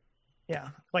 Right. Yeah,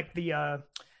 like the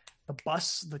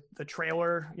bus, the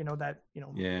trailer. Yeah, that's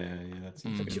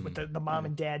With the mom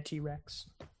and dad T-Rex.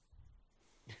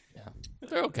 Yeah,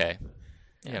 they're okay.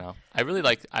 You know, I really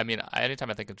like. I mean,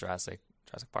 anytime I think of Jurassic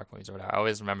Park movies or whatever, I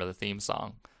always remember the theme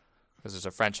song because there's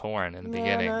a French horn in the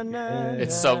beginning.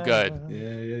 It's so good.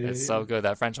 Yeah. It's so good.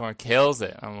 That French horn kills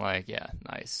it. I'm like, yeah,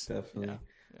 nice. Definitely. Yeah.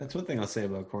 That's one thing I'll say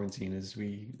about quarantine is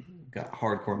we got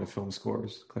hardcore into film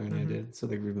scores. Claire and I did. So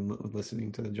we've been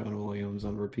listening to John Williams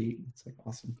on repeat. It's like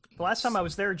awesome. The last time I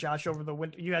was there, Josh, over the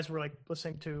winter, you guys were like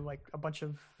listening to like a bunch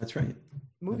of That's right.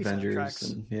 movie Avengers.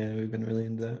 soundtracks. And, yeah, we've been really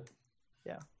into that.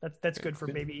 Yeah, that's good for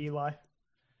baby Eli.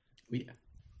 Yeah.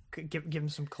 Give him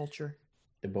some culture.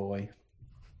 The boy.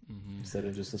 Mm-hmm. Instead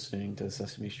of just listening to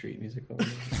Sesame Street music.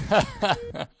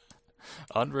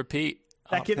 On repeat.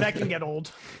 That can get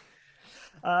old.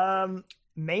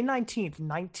 May 19th,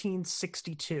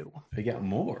 1962. We got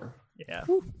more. Yeah.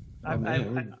 Oh,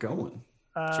 man, we're going.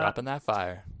 Dropping that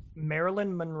fire.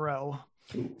 Marilyn Monroe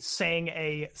sang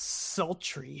a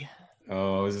sultry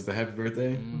Oh, is this the happy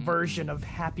birthday? version of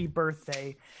Happy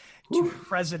Birthday to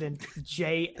President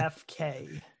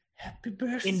JFK Happy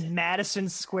birthday. in Madison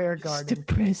Square Garden.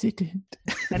 president.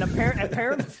 And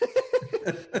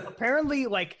apparently,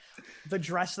 like, the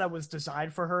dress that was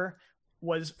designed for her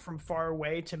was from far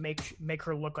away to make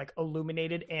her look like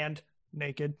illuminated and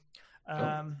naked.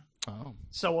 Oh.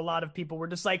 So a lot of people were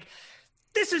just like,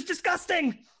 "This is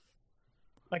disgusting!"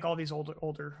 Like all these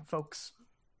older folks.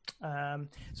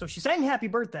 So she sang "Happy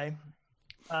Birthday,"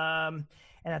 and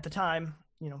at the time,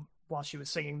 while she was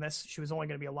singing this, she was only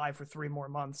going to be alive for 3 more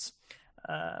months.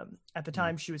 At the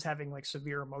time, she was having like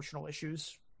severe emotional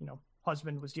issues.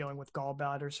 Husband was dealing with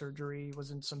gallbladder surgery,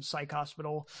 was in some psych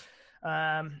hospital.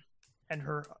 And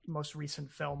her most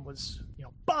recent film was,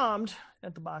 bombed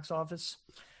at the box office.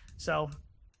 So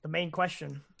the main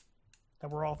question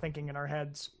that we're all thinking in our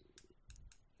heads,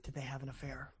 did they have an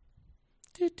affair?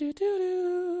 Do, do, do,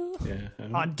 do. Yeah.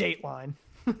 On Dateline.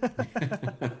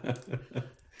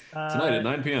 Tonight at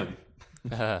 9 p.m.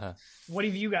 What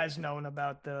have you guys known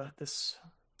about this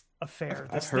affair,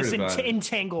 I've this heard about it.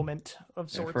 entanglement of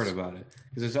sorts? I've heard about it.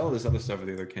 Because there's all this other stuff with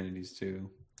the other Kennedys, too.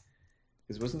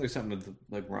 Because wasn't there something with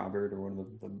like Robert or one of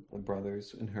the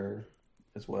brothers and her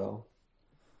as well?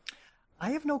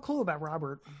 I have no clue about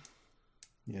Robert.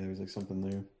 Yeah, there was like something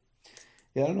there.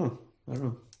 Yeah, I don't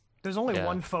know. There's only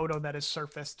one photo that has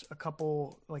surfaced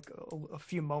a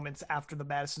few moments after the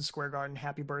Madison Square Garden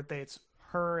Happy Birthday. It's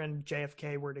her and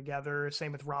JFK were together.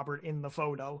 Same with Robert in the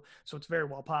photo. So it's very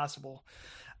well possible.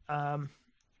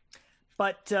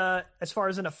 But as far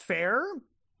as an affair,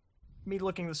 me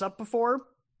looking this up before,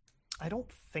 I don't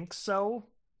think so.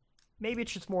 Maybe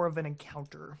it's just more of an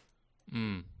encounter.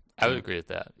 I would agree with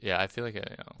that. Yeah, I feel like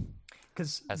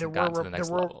because Hasn't gotten to the next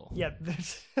level. yeah,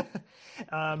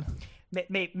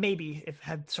 maybe if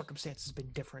had circumstances been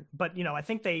different, but I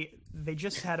think they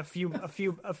just had a few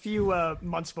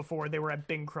months before they were at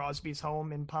Bing Crosby's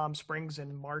home in Palm Springs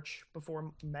in March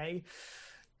before May.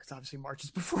 Because obviously March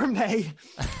is before May.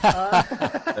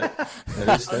 That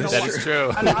is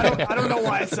true. I don't know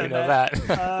why I said that.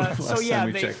 So Last yeah,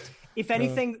 time we checked. if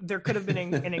anything, there could have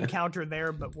been an encounter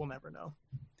there, but we'll never know.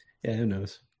 Yeah, who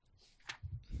knows?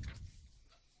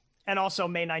 And also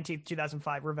May 19th,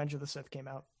 2005, Revenge of the Sith came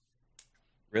out.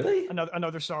 Really?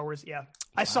 Another Star Wars. Yeah,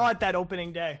 I saw it that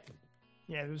opening day.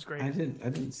 Yeah, it was great. I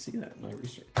didn't see that in my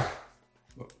research.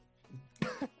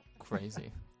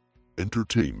 Crazy.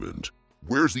 Entertainment.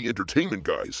 Where's the entertainment,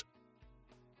 guys?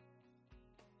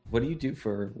 What do you do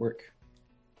for work?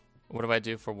 What do I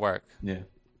do for work? Yeah.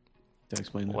 Don't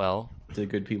explain that. Well, to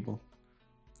good people.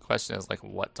 Question is like,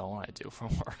 what don't I do for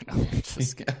work? No, I'm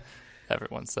just kidding.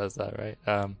 Everyone says that, right?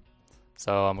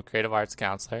 So I'm a creative arts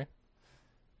counselor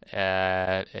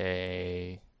at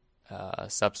a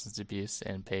substance abuse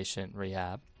inpatient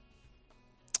rehab,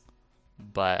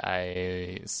 but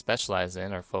I specialize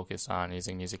in or focus on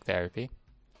using music therapy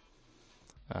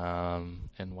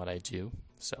in what I do.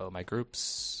 So my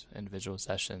groups, individual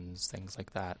sessions, things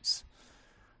like that.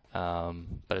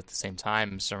 But at the same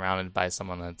time, I'm surrounded by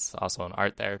someone that's also an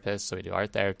art therapist, so we do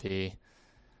art therapy.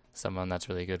 Someone that's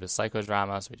really good with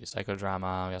psychodrama, so we do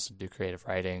psychodrama. We also do creative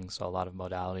writing, so a lot of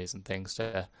modalities and things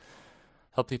to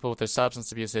help people with their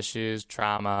substance abuse issues,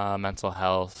 trauma, mental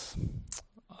health,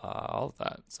 all of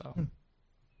that. So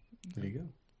there you go.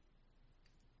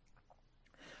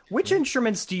 Which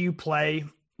instruments do you play,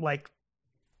 like,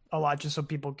 a lot, just so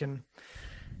people can,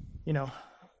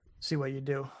 see what you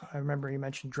do? I remember you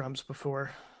mentioned drums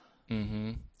before.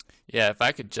 Mm-hmm. Yeah, if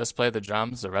I could just play the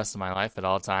drums the rest of my life at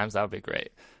all times, that would be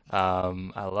great.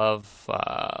 I love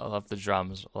the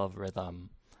drums, love rhythm.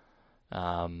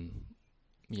 So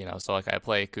like I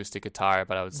play acoustic guitar,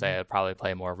 but I would say I'd probably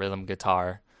play more rhythm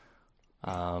guitar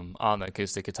on the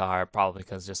acoustic guitar, probably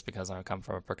because I come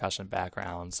from a percussion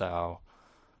background. So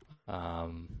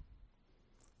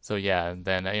yeah, and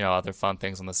then other fun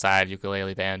things on the side,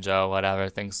 ukulele, banjo, whatever,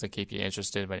 things to keep you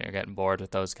interested when you're getting bored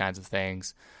with those kinds of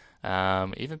things.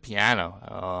 Even piano.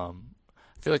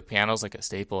 I feel like piano is like a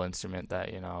staple instrument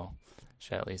that you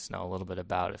should at least know a little bit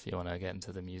about if you want to get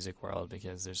into the music world,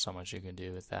 because there's so much you can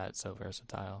do with that. It's so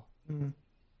versatile. Mm-hmm.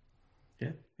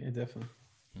 Yeah, definitely.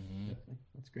 Mm-hmm. Definitely.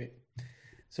 That's great.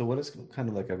 So what does kind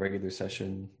of like a regular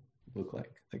session look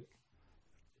like?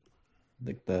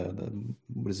 Like the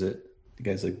what is it? You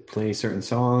guys like play certain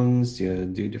songs? Do you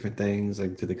do different things?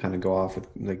 Like, do they kind of go off with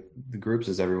like the groups?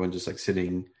 Is everyone just like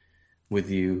sitting with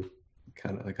you?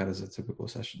 Kind of like, how does a typical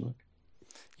session look?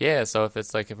 Yeah, so if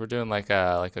we're doing like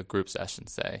a group session,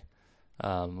 say,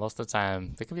 most of the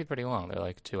time they can be pretty long. They're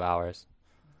like 2 hours.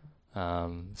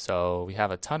 So we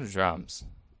have a ton of drums.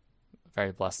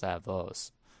 Very blessed to have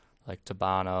those, like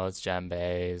tabanos,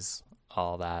 djembes,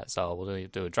 all that. So we'll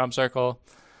do a drum circle,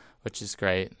 which is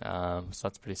great. So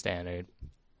that's pretty standard.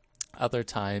 Other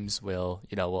times we'll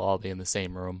all be in the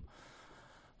same room.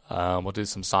 We'll do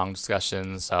some song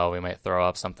discussions, so we might throw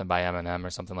up something by Eminem or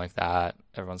something like that.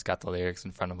 Everyone's got the lyrics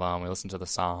in front of them. We listen to the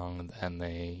song, and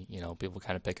they, people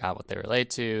kind of pick out what they relate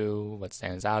to, what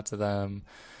stands out to them,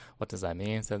 what does that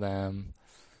mean to them.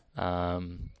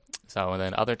 And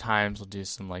then other times we'll do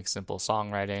some like simple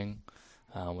songwriting,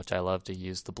 which I love to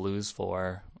use the blues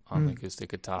for on the acoustic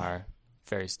guitar.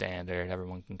 Very standard.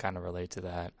 Everyone can kind of relate to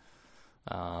that.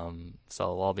 So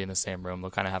we'll all be in the same room.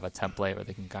 We'll kind of have a template where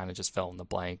they can kind of just fill in the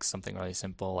blanks, something really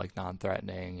simple, like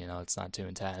non-threatening, it's not too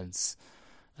intense.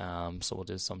 So we'll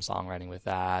do some songwriting with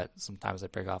that. Sometimes I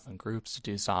break off in groups to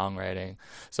do songwriting.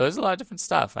 So there's a lot of different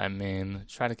stuff. I mean,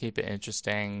 try to keep it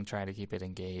interesting, try to keep it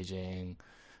engaging,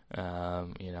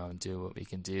 and do what we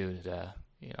can do to,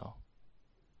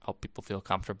 help people feel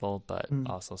comfortable, but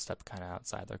also step kind of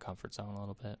outside their comfort zone a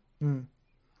little bit.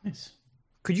 Nice.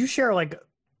 Could you share like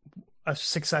a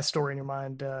success story in your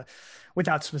mind,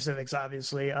 without specifics,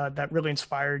 obviously, that really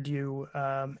inspired you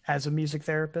as a music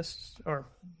therapist or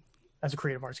as a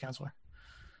creative arts counselor?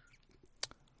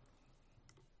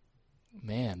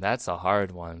 Man, that's a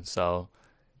hard one. So,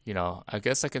 I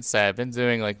guess I could say I've been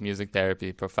doing like music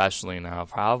therapy professionally now,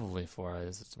 probably we're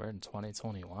in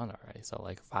 2021 already. So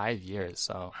like 5 years.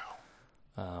 So,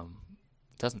 it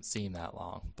doesn't seem that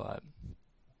long, but,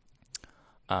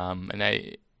 and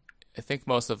I think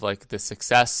most of like the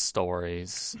success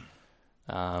stories,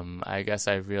 I guess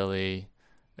I really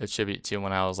attribute to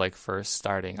when I was like first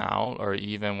starting out, or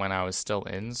even when I was still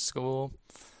in school,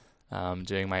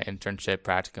 doing my internship,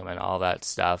 practicum, and all that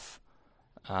stuff.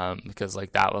 because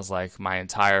like that was like my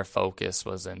entire focus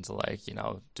was into like, you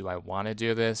know, do I want to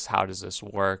do this? How does this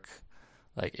work?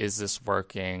 Like, is this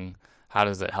working? How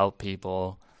does it help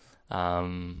people?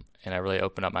 And I really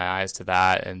opened up my eyes to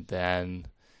that. And then,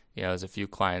 you know, there's a few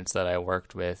clients that I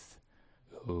worked with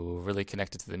who really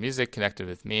connected to the music, connected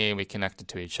with me, we connected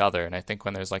to each other. And I think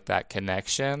when there's like that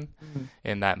connection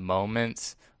in that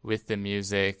moment with the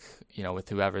music, you know, with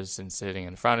whoever's sitting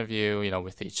in front of you, you know,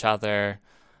 with each other,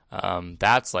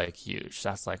 that's like huge.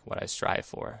 That's like what I strive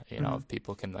for. You know, if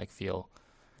people can like feel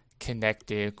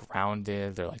connected,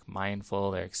 grounded, they're like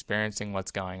mindful, they're experiencing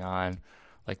what's going on.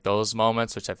 Like those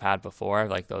moments, which I've had before,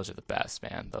 like those are the best,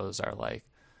 man. Those are like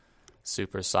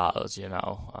super solid, you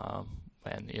know.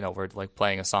 When, you know, we're like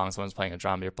playing a song, someone's playing a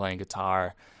drum, you're playing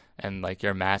guitar, and like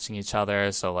you're matching each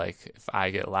other. So like if I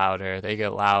get louder, they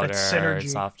get louder,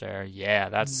 softer. Yeah,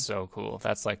 that's so cool.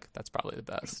 That's probably the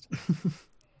best.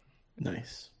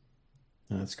 Nice.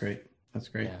 No, that's great. That's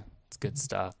great. Yeah, it's good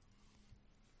stuff.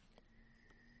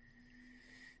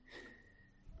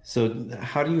 So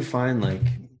how do you find like,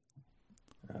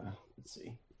 let's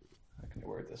see, how can I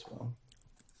word this well?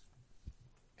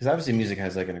 Because obviously music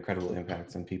has like an incredible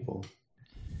impact on people.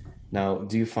 Now,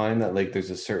 do you find that like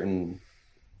there's a certain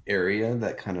area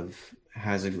that kind of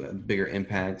has a bigger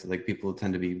impact? Like people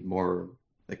tend to be more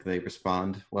like they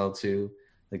respond well to,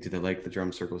 like, do they like the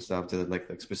drum circle stuff? Do they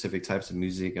like specific types of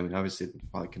music? I mean, obviously it's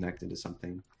probably connected to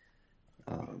something.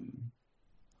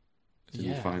 Do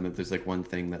you find that there's like one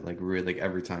thing that like really like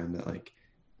every time that like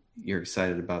you're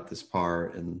excited about this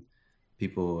part and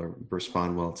people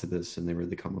respond well to this and they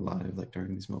really come alive like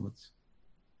during these moments?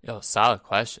 Yo, solid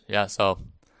question. Yeah, so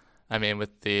I mean,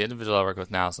 with the individual I work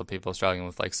with now, so people struggling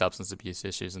with like substance abuse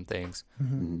issues and things,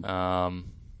 I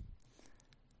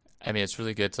mean, it's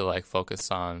really good to like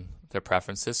focus on their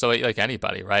preferences. So like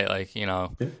anybody, right? Like, you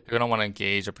know, you're going to want to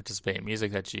engage or participate in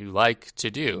music that you like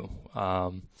to do.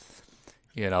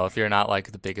 You know, if you're not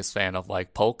like the biggest fan of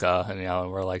like polka, and you know,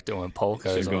 and we're like doing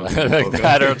polkas or like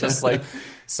that, or just like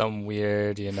some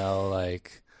weird, you know,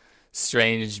 like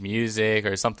strange music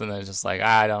or something that's just like,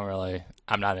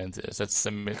 I'm not into this. It's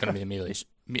going to be immediately,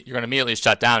 you're going to immediately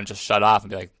shut down and just shut off and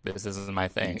be like, this isn't my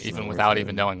thing, even without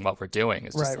even knowing what we're doing.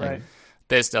 It's just like,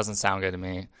 this doesn't sound good to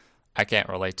me. I can't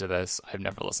relate to this. I've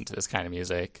never listened to this kind of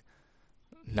music.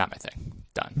 Not my thing.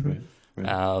 Done.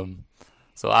 Right.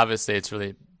 So obviously it's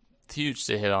really huge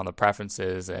to hit on the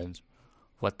preferences and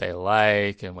what they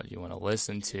like and what you want to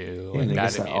listen to. Yeah, and I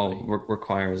guess that all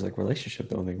requires like relationship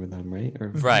building with them,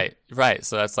 right? Right.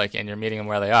 So that's like, and you're meeting them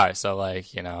where they are. So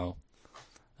like, you know,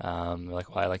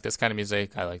 like, well, I like this kind of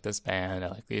music. I like this band. I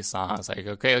like these songs. Like,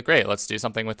 okay, great. Let's do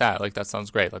something with that. Like, that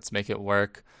sounds great. Let's make it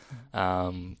work.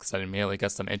 Because that immediately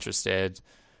gets them interested.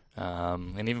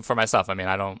 And even for myself, I mean,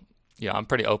 I'm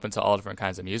pretty open to all different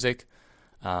kinds of music.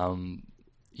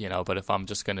 You know, but if I'm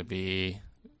just going to be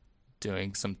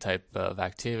doing some type of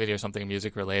activity or something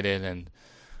music related and,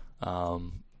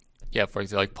 for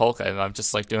example, like polka, if I'm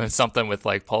just like doing something with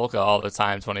like polka all the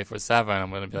time, 24/7,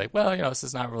 I'm going to be like, well, you know, this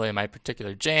is not really my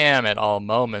particular jam at all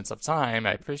moments of time.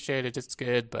 I appreciate it. It's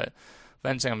good. But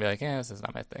eventually I'm going to be like, this is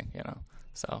not my thing, you know?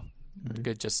 So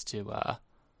good just to,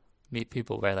 meet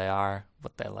people where they are,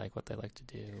 what they like to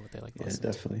do, what they like to listen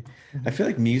definitely. To. I feel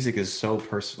like music is so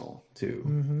personal too.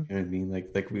 You know what I mean?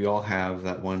 Like we all have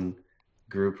that one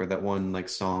group or that one like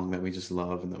song that we just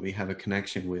love and that we have a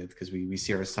connection with because we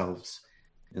see ourselves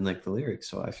in like the lyrics.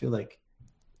 So I feel like,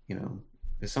 you know,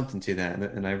 there's something to that,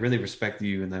 and I really respect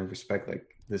you, and I respect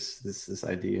like this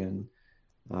idea, and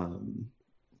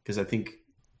because I think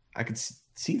I could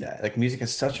see that like music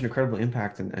has such an incredible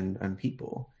impact on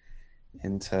people.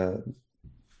 And to,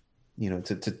 you know,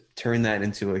 to turn that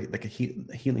into a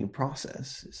healing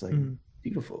process is like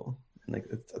beautiful, and like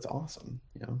that's awesome,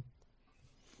 you know.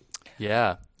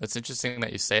 Yeah, it's interesting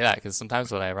that you say that because sometimes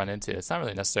what I run into, it's not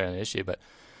really necessarily an issue, but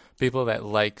people that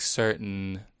like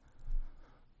certain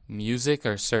music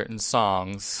or certain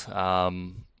songs,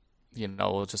 you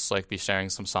know, we'll just like be sharing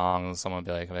some songs. Someone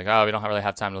will be like, oh, we don't really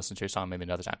have time to listen to your song. Maybe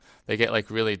another time. They get like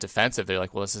really defensive. They're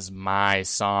like, well, this is my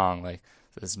song. Like,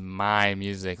 this is my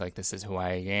music. Like, this is who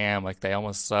I am. Like, they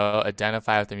almost so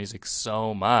identify with the music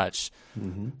so much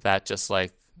that just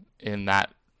like in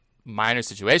that minor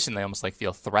situation, they almost like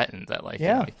feel threatened that like,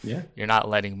 you're not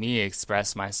letting me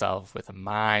express myself with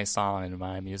my song and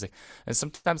my music. And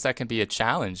sometimes that can be a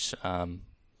challenge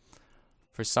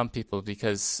for some people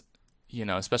because, you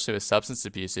know, especially with substance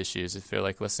abuse issues, if you're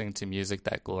like listening to music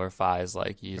that glorifies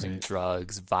like using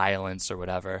drugs, violence or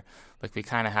whatever, like we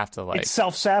kind of have to like... It's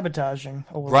self-sabotaging.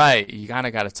 Right. You kind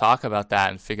of got to talk about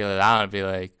that and figure it out and be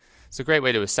like, it's a great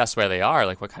way to assess where they are,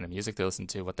 like what kind of music they listen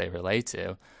to, what they relate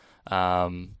to.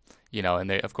 And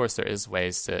of course there is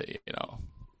ways to,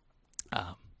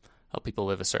 help people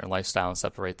live a certain lifestyle and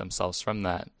separate themselves from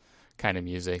that kind of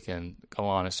music and go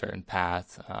on a certain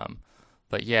path.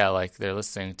 But yeah, like they're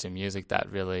listening to music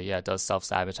that really, does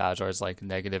self-sabotage or is like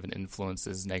negative and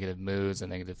influences negative moods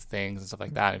and negative things and stuff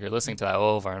like that. If you're listening to that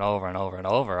over and over and over and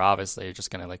over, obviously you're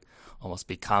just going to like almost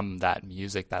become that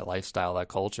music, that lifestyle, that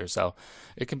culture. So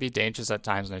it can be dangerous at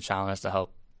times and a challenge to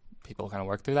help people kind of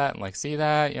work through that and like see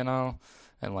that,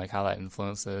 and like how that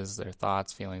influences their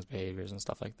thoughts, feelings, behaviors, and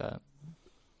stuff like that.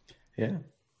 Yeah.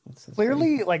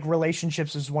 Clearly, like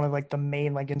relationships is one of like the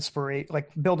main like like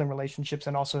building relationships,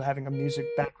 and also having a music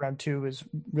background too is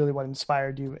really what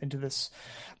inspired you into this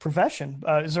profession.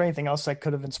 Is there anything else that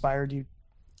could have inspired you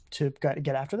to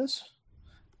get after this?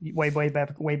 Way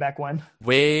back when.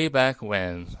 Way back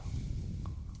when.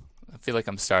 I feel like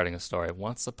I'm starting a story.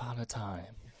 Once upon a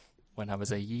time, when I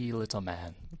was a ye little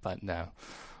man, but no.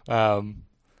 I'm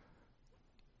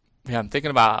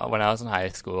thinking about when I was in high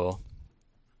school.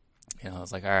 I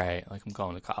was like, all right, like I'm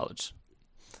going to college.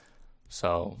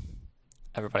 So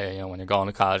everybody, when you're going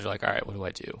to college, you're like, all right, what do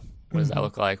I do? What does that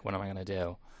look like? What am I going to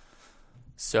do?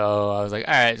 So I was like,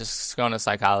 all right, just going to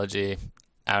psychology.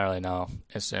 I don't really know.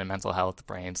 Interested in mental health,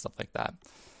 brain, stuff like that.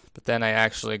 But then I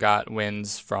actually got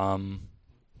winds from,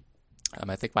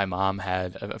 I think my mom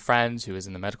had a friend who was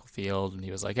in the medical field, and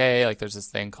he was like, hey, like there's this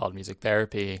thing called music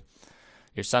therapy.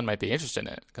 Your son might be interested in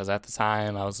it, because at the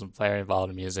time I was very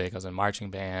involved in music. I was in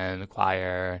marching band,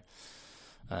 choir,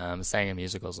 sang in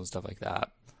musicals and stuff like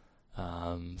that.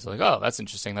 So like, oh, that's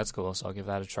interesting. That's cool. So I'll give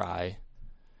that a try.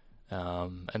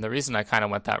 And the reason I kind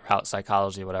of went that route,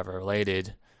 psychology, whatever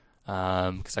related,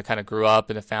 because I kind of grew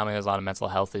up in a family that has a lot of mental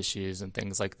health issues and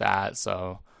things like that.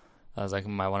 So I was like,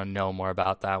 I want to know more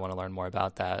about that. I want to learn more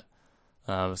about that.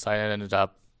 So I ended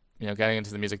up getting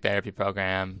into the music therapy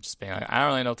program, just being like, I don't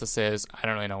really know what this is. I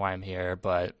don't really know why I'm here,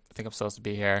 but I think I'm supposed to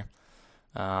be here.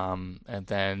 And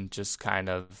then just kind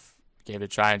of gave it a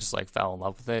try and just like fell in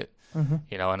love with it,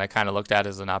 and I kind of looked at it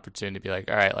as an opportunity to be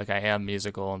like, all right, like I am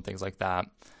musical and things like that.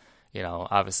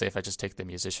 Obviously if I just take the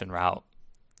musician route,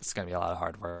 it's going to be a lot of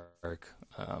hard work.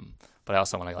 But I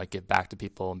also want to like give back to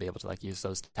people and be able to like use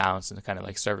those talents and kind of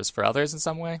like service for others in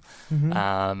some way.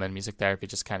 And music therapy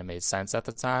just kind of made sense at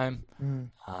the time.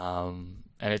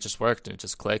 And it just worked and it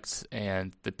just clicked.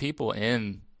 And the people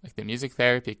in like the music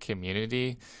therapy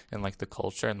community and like the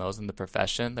culture and those in the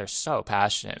profession, they're so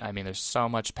passionate. I mean, there's so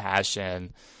much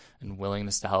passion and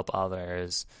willingness to help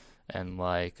others and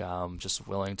like just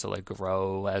willing to like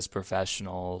grow as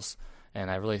professionals. And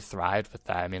I really thrived with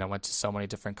that. I mean, I went to so many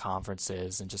different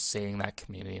conferences and just seeing that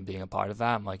community and being a part of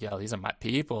that. I'm like, yo, these are my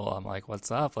people. I'm like,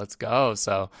 what's up? Let's go.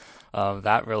 So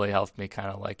that really helped me kind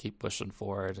of like keep pushing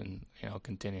forward and,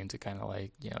 continuing to kind of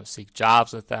like, seek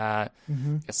jobs with that,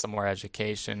 get some more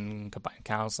education, combine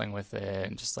counseling with it,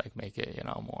 and just like make it,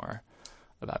 more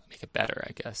about make it better,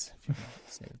 I guess, if you want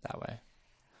to say it that way.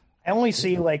 I only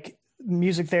see like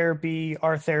music therapy,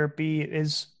 art therapy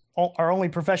are only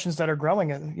professions that are growing,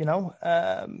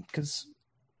 because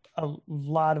a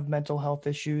lot of mental health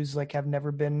issues like have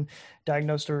never been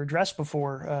diagnosed or addressed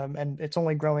before, and it's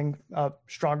only growing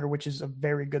stronger, which is a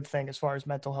very good thing as far as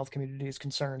mental health community is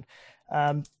concerned.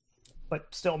 But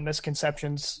still,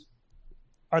 misconceptions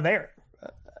are there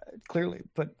clearly.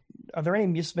 But are there any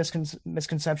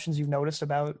misconceptions you've noticed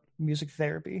about music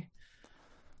therapy?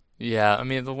 Yeah, I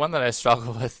mean, the one that I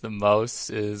struggle with the most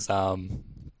is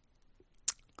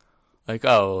like,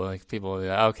 oh, like people,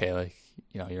 okay, like,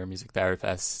 you're a music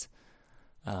therapist.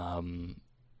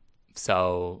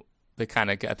 So they kind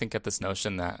of, I think, get this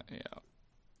notion that,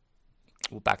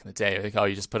 well, back in the day, like, oh,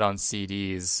 you just put on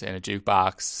CDs in a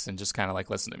jukebox and just kind of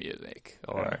like listen to music,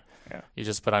 or you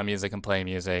just put on music and play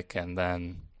music, and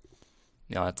then,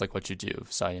 that's like what you do.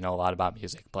 So you know a lot about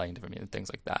music, playing different music,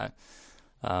 things like that.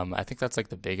 I think that's like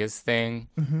the biggest thing.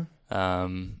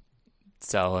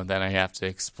 So then I have to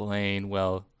explain,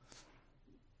 well,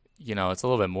 it's a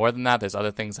little bit more than that. There's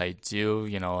other things I do,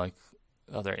 like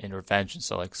other interventions.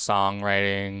 So like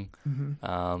songwriting,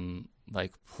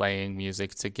 like playing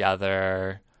music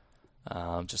together,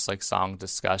 just like song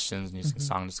discussions, using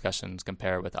song discussions,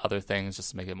 compare it with other things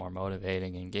just to make it more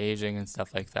motivating, engaging and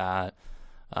stuff like that.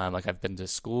 Like I've been to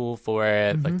school for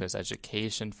it. Like there's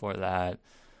education for that.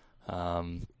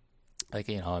 Like,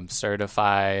 I'm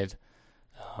certified.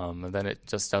 And then it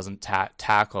just doesn't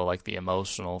tackle like the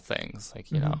emotional things, like,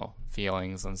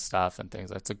 feelings and stuff and things.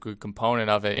 That's a good component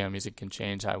of it. Music can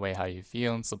change how you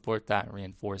feel and support that and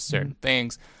reinforce certain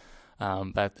things.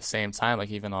 But at the same time, like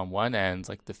even on one end,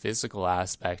 like the physical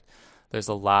aspect, there's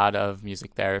a lot of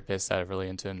music therapists that are really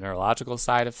into the neurological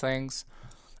side of things.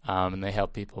 And they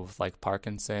help people with like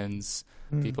Parkinson's,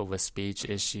 people with speech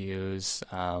issues,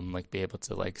 like be able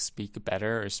to like speak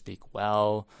better or speak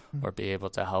well, or be able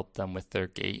to help them with their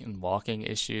gait and walking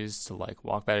issues to like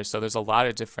walk better. So there's a lot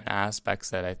of different aspects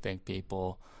that I think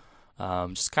people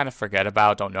just kind of forget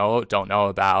about, don't know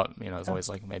about. It's always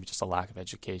like maybe just a lack of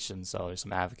education. So there's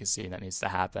some advocacy that needs to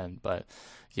happen. But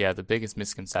yeah, the biggest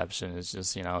misconception is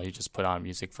just, you just put on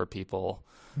music for people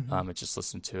and just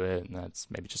listen to it, and that's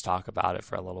maybe just talk about it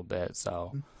for a little bit.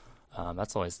 So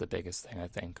that's always the biggest thing, I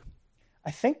think.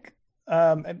 I think,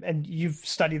 and you've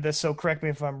studied this, so correct me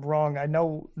if I'm wrong. I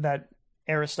know that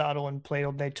Aristotle and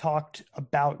Plato, they talked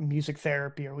about music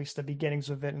therapy, or at least the beginnings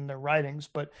of it in their writings,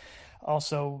 but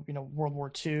also, World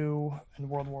War II and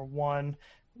World War I,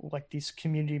 like these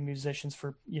community musicians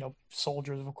for,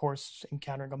 soldiers, of course,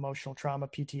 encountering emotional trauma,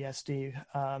 PTSD.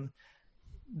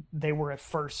 They were at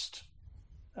first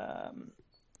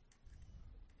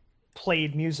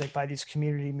played music by these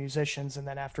community musicians. And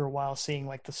then after a while, seeing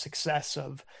like the success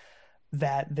of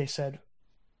that, they said,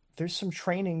 there's some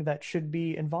training that should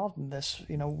be involved in this.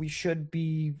 We should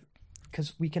be,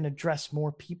 because we can address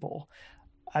more people.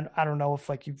 I don't know if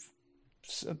like you've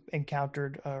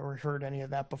encountered or heard any of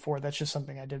that before. That's just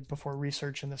something I did before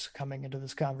researching this, coming into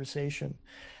this conversation.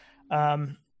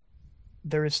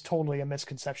 There is totally a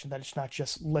misconception that it's not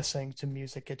just listening to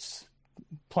music, it's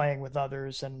playing with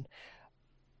others. And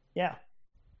yeah.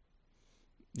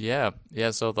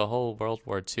 So the whole World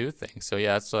War II thing. So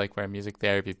yeah, that's like where music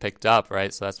therapy picked up,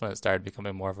 right? So that's when it started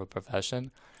becoming more of a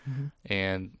profession.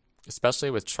 And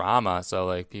especially with trauma. So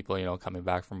like people, coming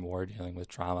back from war, dealing with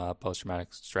trauma,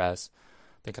 post-traumatic stress.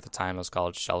 I think at the time it was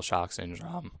called shell shock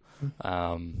syndrome.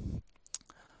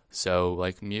 So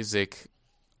like music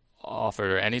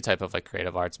offered, or any type of like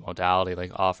creative arts modality,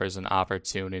 like offers an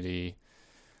opportunity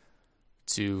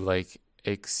to like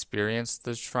experience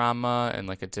the trauma in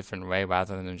like a different way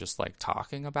rather than just like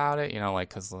talking about it,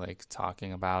 because like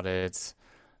talking about it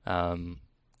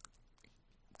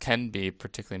can be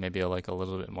particularly maybe like a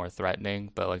little bit more threatening,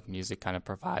 but like music kind of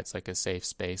provides like a safe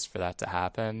space for that to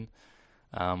happen,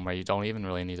 where you don't even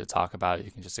really need to talk about it.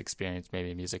 You can just experience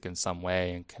maybe music in some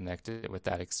way and connect it with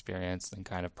that experience and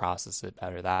kind of process it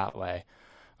better that way.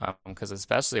 Because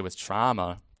especially with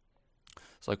trauma,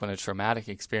 so like when a traumatic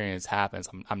experience happens,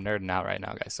 I'm nerding out right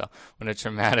now, guys. So when a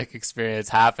traumatic experience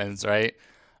happens, right,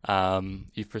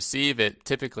 you perceive it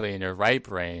typically in your right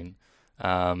brain,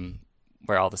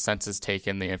 where all the senses take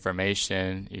in the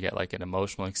information. You get like an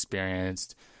emotional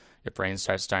experience. Your brain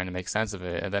starts starting to make sense of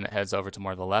it. And then it heads over to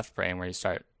more of the left brain, where you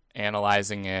start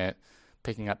analyzing it,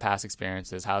 picking up past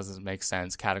experiences. How does it make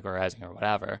sense? Categorizing or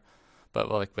whatever. But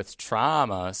like with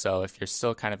trauma, so if you're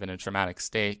still kind of in a traumatic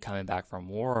state, coming back from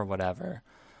war or whatever,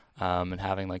 and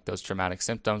having like those traumatic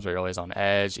symptoms where you're always on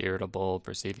edge, irritable,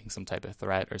 perceiving some type of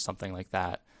threat or something like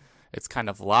that, it's kind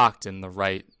of locked in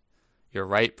your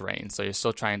right brain. So you're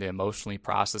still trying to emotionally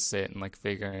process it and like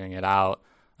figuring it out.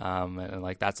 And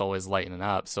like that's always lightening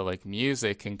up. So like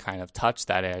music can kind of touch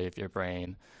that area of your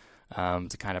brain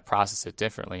to kind of process it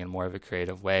differently in more of a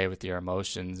creative way with your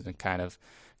emotions, and kind of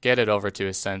get it over to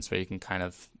a sense where you can kind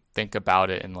of think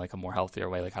about it in like a more healthier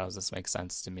way. Like, how does this make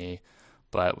sense to me?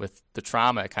 But with the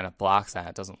trauma, it kind of blocks that.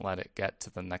 It doesn't let it get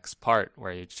to the next part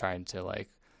where you're trying to like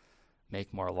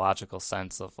make more logical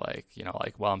sense of like,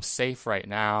 like, well, I'm safe right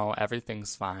now.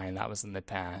 Everything's fine. That was in the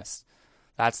past.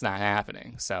 That's not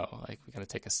happening. So like we got to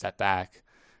take a step back,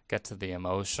 get to the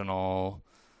emotional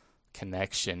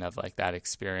connection of like that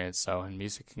experience. So, and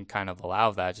music can kind of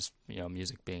allow that, just,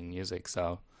 music being music.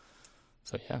 So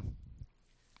yeah.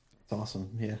 It's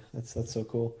awesome. Yeah, that's so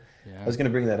cool. Yeah. I was going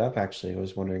to bring that up, actually. I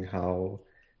was wondering how,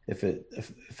 if it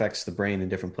affects the brain in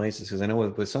different places, because I know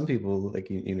with some people, like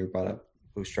you brought up,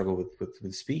 who struggle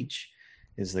with speech,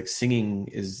 is like singing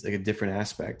is like a different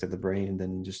aspect of the brain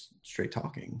than just straight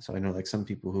talking. So I know like some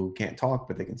people who can't talk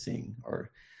but they can sing, or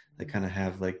they kind of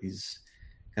have like these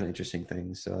kind of interesting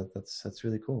things. So that's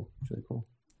really cool. It's really cool.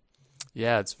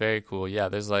 Yeah, it's very cool. Yeah,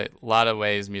 there's like a lot of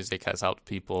ways music has helped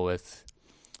people with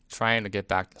trying to get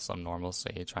back to some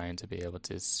normalcy, trying to be able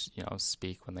to,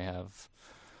 speak when they have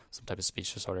some type of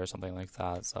speech disorder or something like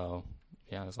that. So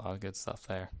yeah, there's a lot of good stuff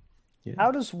there. Yeah.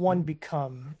 How does one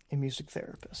become a music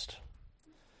therapist?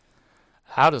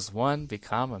 How does one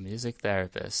become a music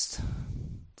therapist?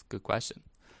 It's a good question.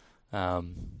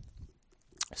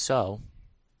 So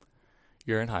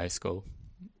you're in high school,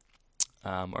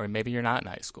 or maybe you're not in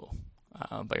high school,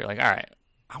 but you're like, all right,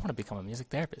 I want to become a music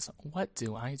therapist. What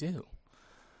do I do?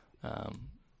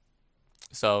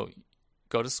 So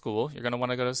go to school. You're going to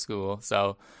want to go to school.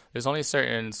 So there's only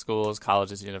certain schools,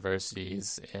 colleges,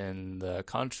 universities in the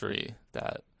country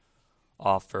that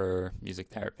offer music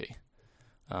therapy.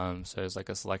 So there's like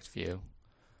a select few.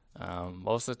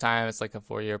 Most of the time it's like a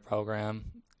 4-year program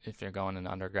if you're going in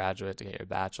undergraduate to get your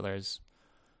bachelor's.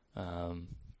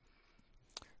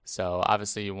 So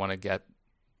obviously you want to get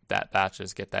that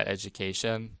bachelor's, get that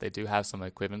education. They do have some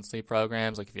equivalency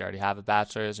programs, like if you already have a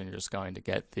bachelor's and you're just going to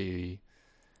get the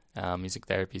music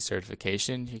therapy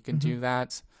certification, you can do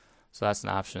that. So that's an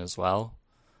option as well.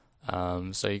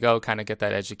 So you go kind of get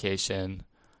that education.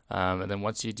 And then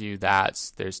once you do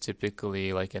that, there's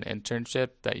typically like an internship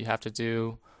that you have to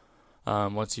do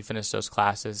once you finish those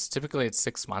classes. Typically it's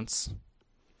 6 months,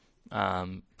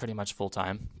 pretty much full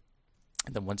time.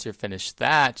 And then once you're finished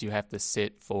that, you have to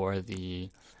sit for the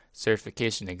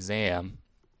certification exam,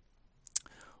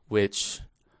 which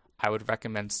I would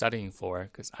recommend studying for,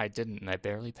 because I didn't and I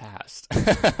barely passed.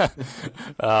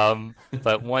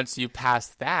 But once you pass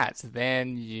that,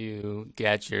 then you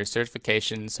get your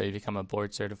certification, so you become a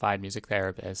board certified music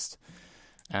therapist.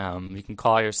 You can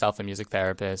call yourself a music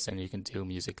therapist and you can do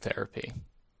music therapy.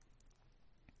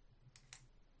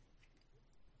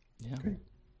 Yeah. Great.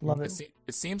 Love it.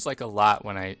 It seems like a lot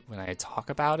when I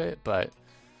talk about it, but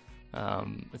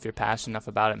if you're passionate enough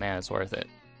about it, man, it's worth it.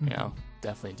 You know,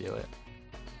 definitely do it.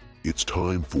 It's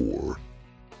time for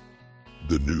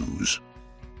the news.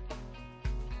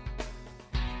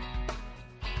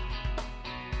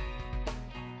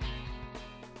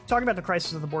 Talking about the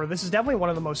crisis of the border, this is definitely one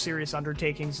of the most serious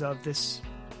undertakings of this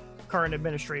current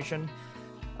administration.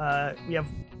 We have,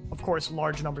 of course,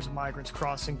 large numbers of migrants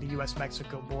crossing the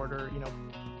U.S.-Mexico border,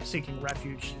 seeking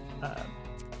refuge.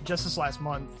 Just this last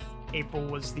month, April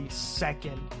was the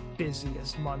second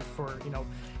busiest month for,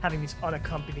 having these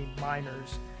unaccompanied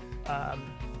minors.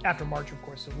 After March, of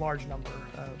course, a large number,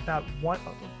 about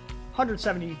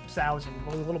 170,000,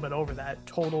 a little bit over that,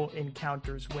 total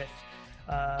encounters with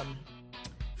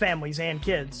families and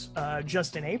kids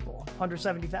just in April.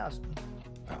 170,000.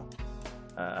 Wow.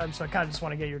 So I kind of just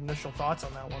want to get your initial thoughts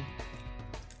on that one.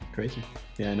 Crazy.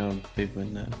 Yeah, I know they've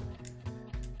been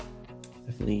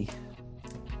definitely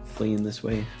fleeing this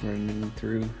way, running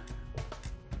through.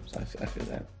 So I feel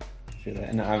that.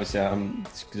 And obviously,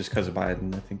 just because of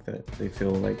Biden, I think that they feel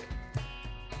like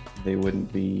they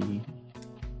wouldn't be,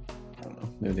 I don't know,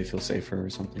 maybe they feel safer or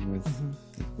something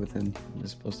with him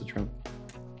as opposed to Trump.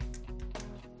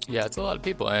 Yeah, it's a lot of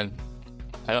people, and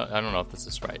I don't know if this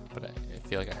is right, but I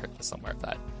feel like I heard this somewhere,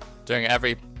 that during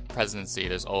every presidency,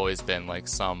 there's always been like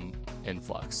some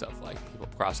influx of like people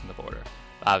crossing the border.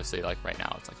 But obviously, like right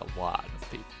now, it's like a lot of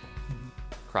people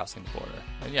crossing the border,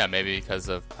 and yeah, maybe because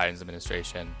of Biden's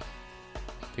administration,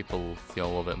 people feel a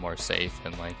little bit more safe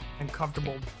and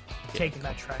comfortable taking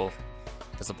that track.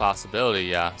 It's a possibility,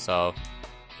 yeah. So,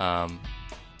 yeah,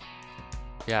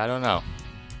 I don't know.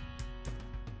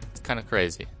 It's kind of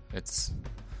crazy. It's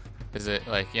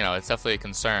definitely a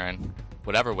concern,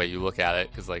 whatever way you look at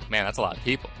it, because man, that's a lot of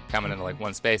people coming into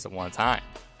one space at one time.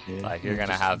 Yeah, you're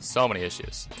gonna have so many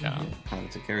issues. How to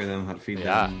take care of them, how to feed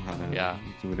them, how to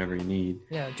do whatever you need.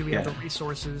 Yeah. Do we have the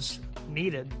resources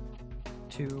needed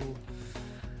to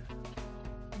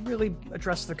really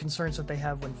address the concerns that they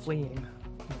have when fleeing in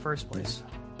the first place?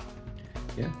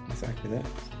 Yeah, exactly that.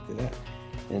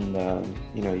 And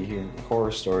you hear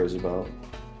horror stories about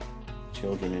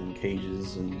children in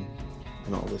cages and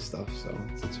all this stuff, so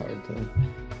it's hard to.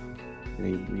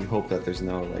 We hope that there's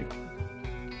no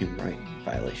human right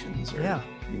violations. Or,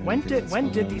 when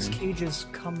did these cages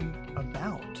come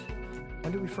about?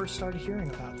 When did we first start hearing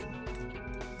about them?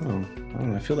 Oh, I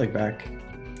don't know. I feel like back.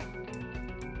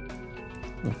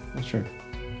 Oh, not sure.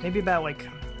 Maybe about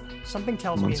something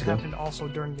tells me it happened also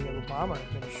during the Obama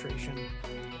administration,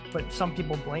 but some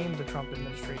people blame the Trump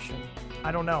administration.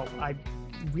 I don't know. I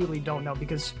really don't know,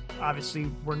 because obviously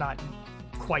we're not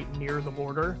quite near the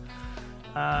border,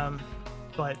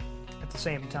 but at the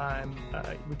same time,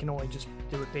 we can only just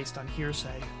do it based on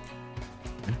hearsay.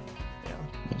 Yeah.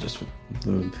 Just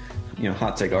the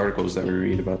hot take articles that we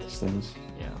read about these things.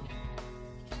 Yeah.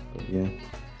 But yeah.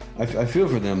 I feel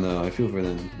for them, though. I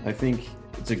think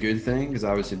it's a good thing, because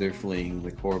obviously they're fleeing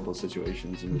horrible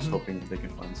situations and just hoping that they can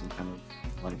find some kind of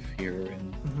life here,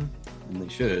 and they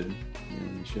should.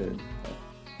 They should. But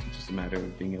it's just a matter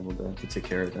of being able to take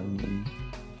care of them and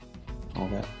all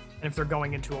that. And if they're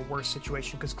going into a worse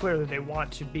situation, because clearly they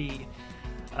want to be,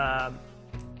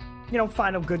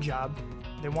 find a good job.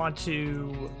 They want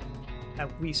to at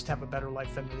least have a better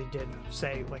life than they did,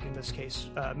 say, in this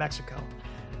case, Mexico.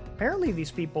 Apparently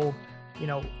these people,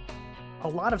 a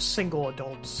lot of single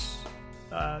adults,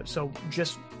 so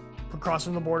just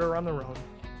crossing the border on their own,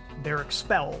 they're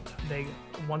expelled.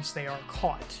 Once they are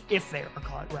caught, if they are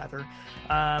caught, rather.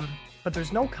 But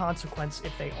there's no consequence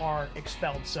if they are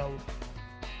expelled. So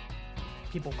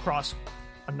people cross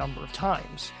a number of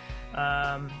times,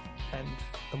 and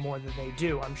the more that they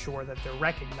do, I'm sure that they're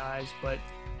recognized. But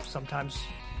sometimes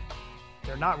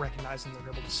they're not recognized, and they're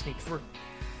able to sneak through.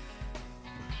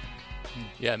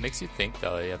 Yeah, it makes you think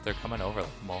though, if they're coming over like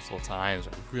multiple times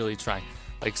or really trying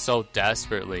like so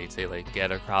desperately to like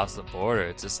get across the border,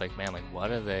 it's just like, man, like what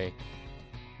are they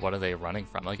running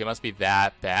from? Like it must be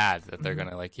that bad that they're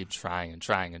gonna like keep trying and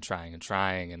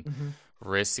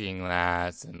risking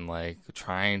that and like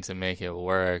trying to make it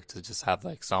work to just have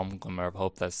like some glimmer of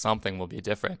hope that something will be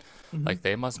different. Like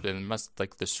they must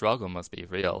like the struggle must be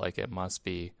real. Like it must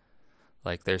be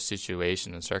like their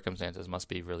situation and circumstances must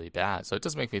be really bad. So it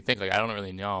does make me think, like, I don't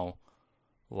really know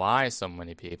why so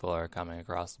many people are coming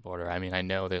across the border. I mean, I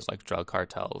know there's like drug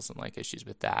cartels and like issues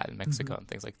with that in Mexico and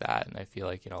things like that. And I feel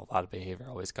like, a lot of behavior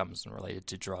always comes related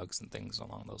to drugs and things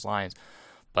along those lines.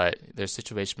 But their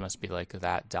situation must be like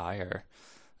that dire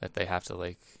that they have to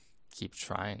like keep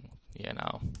trying,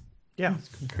 Yeah. It's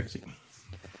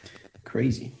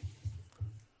crazy.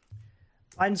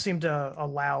 Biden seemed to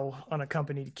allow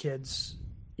unaccompanied kids,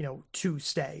 to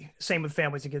stay. Same with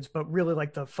families and kids, but really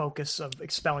like the focus of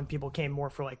expelling people came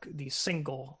more for like these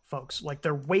single folks. Like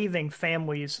they're waiving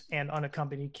families and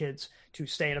unaccompanied kids to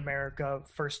stay in America,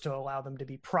 first to allow them to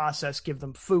be processed, give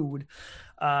them food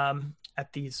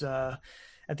at these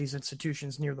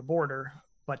institutions near the border.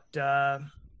 But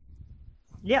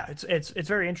yeah, it's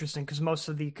very interesting because most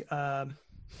of the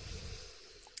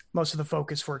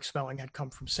focus for expelling had come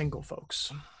from single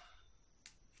folks.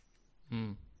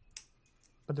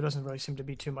 But there doesn't really seem to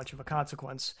be too much of a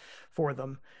consequence for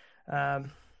them.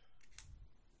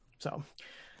 So.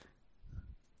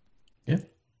 Yeah.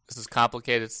 This is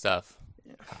complicated stuff.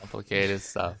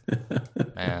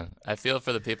 Man, I feel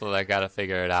for the people that got to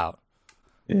figure it out.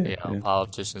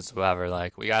 Politicians, whoever,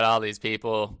 like, we got all these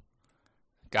people,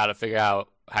 got to figure out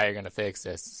how you're going to fix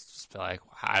this. Just be like,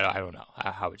 I don't know.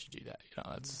 How would you do that?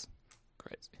 That's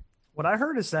crazy. What I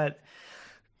heard is that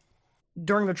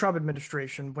during the Trump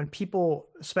administration, when people,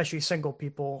 especially single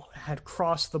people, had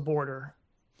crossed the border,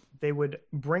 they would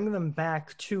bring them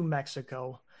back to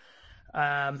Mexico,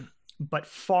 but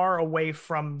far away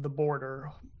from the border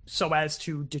so as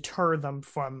to deter them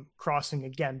from crossing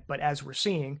again. But as we're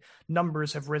seeing,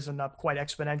 numbers have risen up quite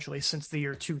exponentially since the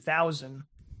year 2000.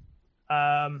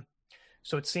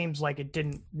 So it seems like it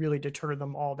didn't really deter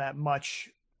them all that much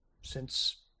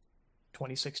since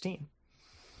 2016.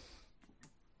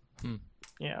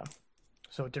 Yeah.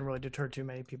 So it didn't really deter too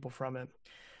many people from it.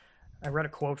 I read a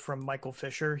quote from Michael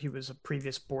Fisher. He was a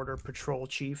previous Border Patrol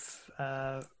chief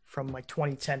from like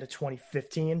 2010 to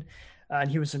 2015. And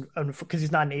he was, because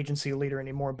he's not an agency leader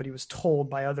anymore, but he was told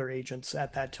by other agents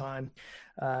at that time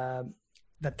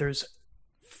that there's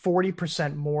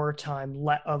 40% more time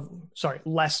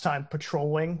less time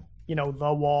patrolling,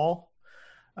 the wall,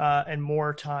 and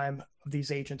more time of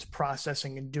these agents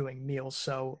processing and doing meals.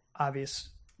 So obvious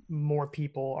more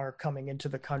people are coming into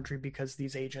the country because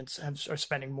these agents are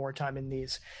spending more time in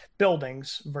these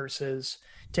buildings versus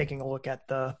taking a look at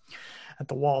the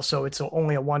wall. So it's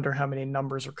only a wonder how many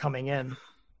numbers are coming in.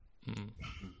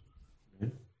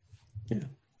 Yeah,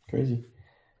 crazy.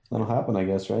 That'll happen, I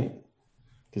guess, right?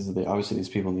 Because obviously these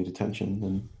people need attention,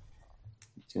 and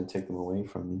it's going to take them away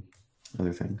from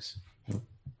other things. Yeah.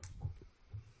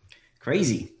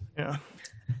 Crazy. Yeah.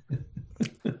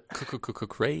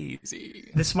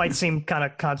 Crazy. This might seem kind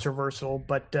of controversial,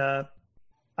 but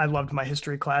I loved my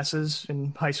history classes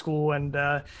in high school and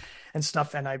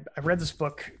stuff. And I read this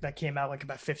book that came out like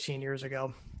about 15 years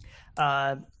ago.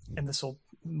 And this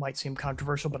might seem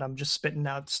controversial, but I'm just spitting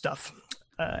out stuff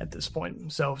at this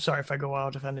point. So sorry if I go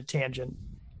out on a tangent.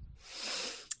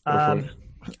 I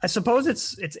suppose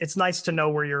it's nice to know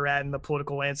where you're at in the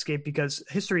political landscape, because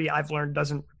history, I've learned,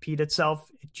 doesn't repeat itself.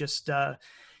 It just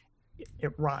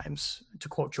it rhymes. To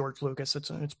quote George Lucas,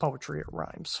 it's poetry. It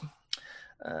rhymes.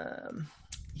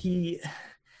 It's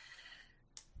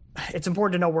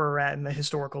important to know where we're at in the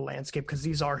historical landscape, because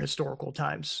these are historical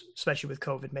times, especially with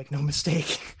COVID. Make no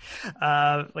mistake.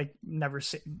 Like never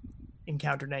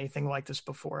encountered anything like this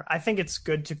before. I think it's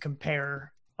good to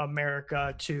compare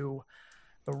America to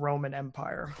the Roman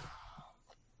Empire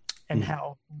and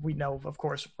how we know, of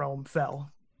course, Rome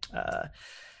fell.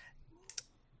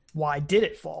 Why did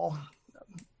it fall?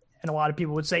 And a lot of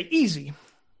people would say easy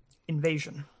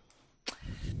invasion.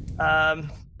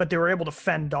 But they were able to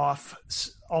fend off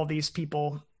all these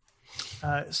people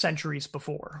centuries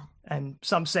before. And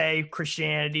some say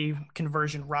Christianity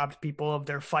conversion robbed people of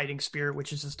their fighting spirit,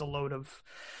 which is just a load of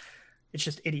it's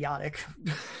just idiotic.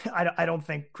 I don't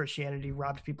think Christianity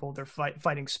robbed people of their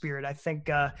fighting spirit. I think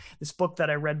this book that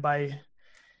I read by,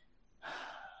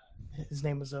 his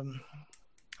name was I'm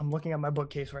looking at my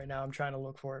bookcase right now. I'm trying to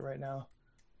look for it right now.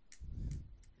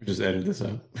 Just edit this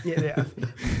out. Yeah.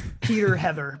 Peter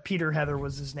Heather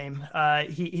was his name.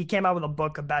 He came out with a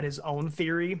book about his own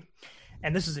theory,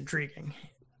 and this is intriguing.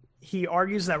 He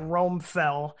argues that Rome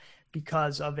fell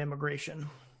because of immigration.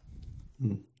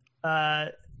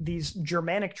 These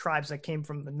Germanic tribes that came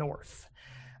from the north,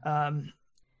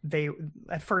 they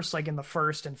at first, like in the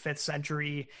 1st and 5th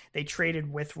century, they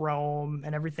traded with Rome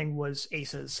and everything was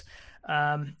aces.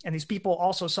 And these people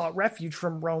also sought refuge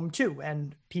from Rome too.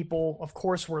 And people, of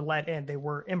course, were let in. They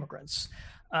were immigrants.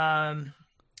 But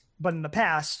in the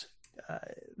past,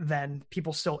 then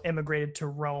people still immigrated to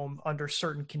Rome under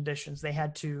certain conditions. They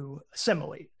had to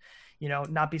assimilate,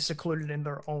 not be secluded in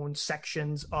their own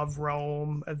sections of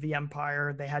Rome, of the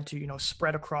empire. They had to,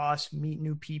 spread across, meet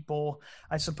new people,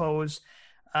 I suppose.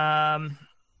 And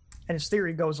his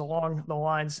theory goes along the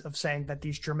lines of saying that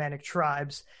these Germanic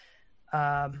tribes,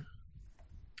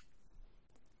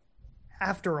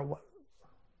 after what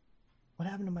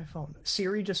happened to my phone?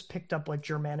 Siri just picked up like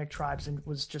Germanic tribes and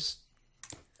was just,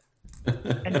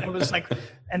 and it was like,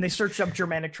 and they searched up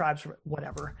Germanic tribes,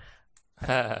 whatever.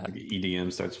 Like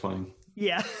EDM starts playing.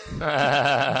 Yeah.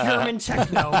 German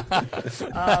techno.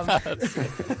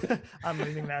 I'm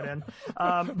leaving that in.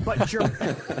 But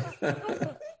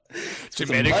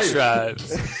Germanic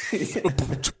tribes.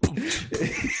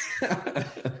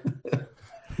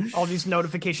 All these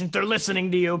notifications, they're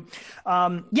listening to you.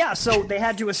 So they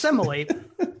had to assimilate.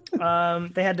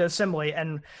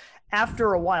 And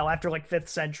after a while, after like 5th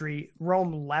century,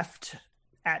 Rome left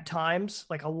at times.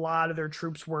 Like a lot of their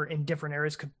troops were in different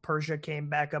areas. Persia came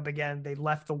back up again. They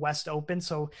left the West open.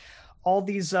 So all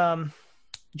these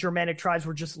Germanic tribes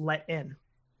were just let in.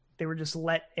 They were just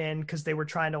let in because they were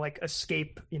trying to like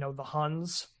escape, the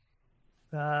Huns,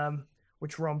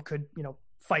 which Rome could,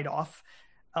 fight off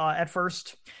at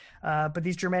first. But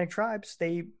these Germanic tribes,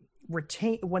 they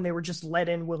retained, when they were just let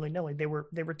in willy-nilly,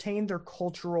 they retained their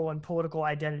cultural and political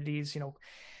identities,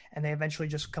 and they eventually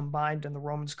just combined and the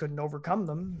Romans couldn't overcome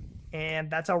them. And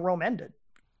that's how Rome ended.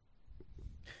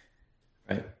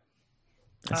 Right.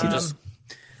 I'm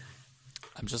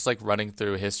just like running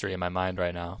through history in my mind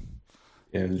right now.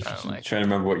 Yeah, I'm just trying to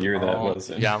remember what year that was.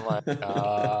 Yeah, I'm like,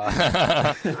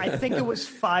 I think it was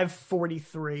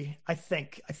 543. I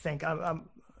think. I'm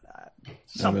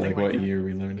something like what year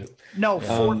we learned it. No,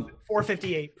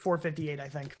 458. 458, I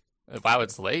think. Wow,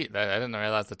 it's late. I didn't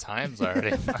realize the time's already.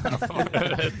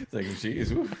 It's like,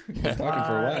 geez, we've been talking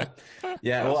for a while.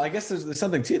 Yeah, well, I guess there's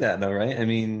something to that, though, right? I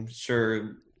mean,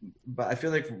 sure, but I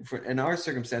feel like in our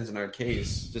circumstance, in our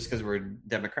case, just because we're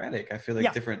democratic, I feel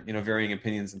like different, varying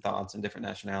opinions and thoughts and different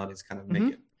nationalities kind of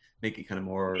make it kind of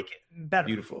more better,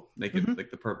 beautiful, make it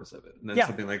like the purpose of it. And then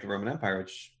something like the Roman Empire,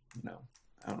 which I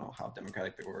don't know how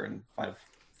democratic they were in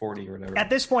 540 or whatever. At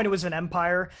this point, it was an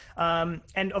empire,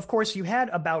 and of course, you had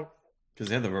about. Because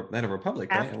they had a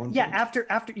republic, right? After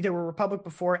there were a republic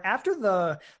before. After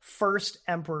the first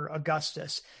emperor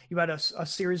Augustus, you had a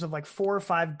series of like 4 or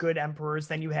 5 good emperors.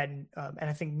 Then you had, and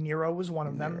I think Nero was one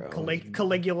of them.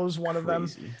 Caligula was one of them,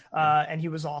 and he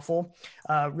was awful,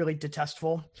 really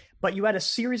detestful. But you had a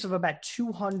series of about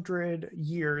 200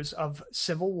 years of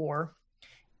civil war,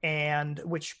 and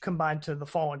which combined to the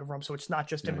falling of Rome. So it's not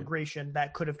just immigration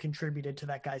that could have contributed to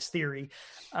that guy's theory.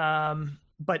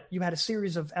 But you had a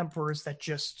series of emperors that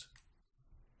just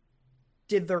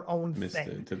did their own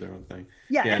thing. Did their own thing.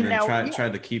 Yeah, and then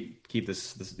tried to keep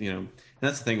this. And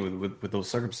that's the thing with those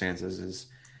circumstances is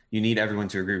you need everyone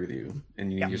to agree with you,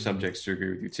 and you need your subjects to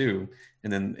agree with you too.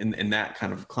 And then in that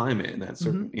kind of climate, in that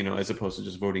certain, as opposed to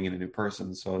just voting in a new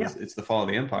person. So it's the fall of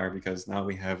the empire because now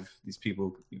we have these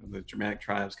people, the Germanic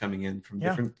tribes coming in from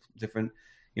different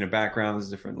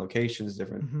backgrounds, different locations,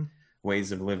 different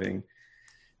ways of living.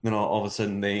 Then all of a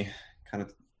sudden they kind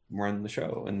of run the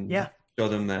show and show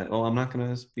them that, I'm not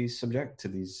going to be subject to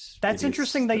these. That's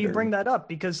interesting that you bring that up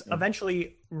because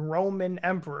eventually Roman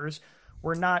emperors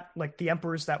were not like the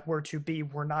emperors that were to be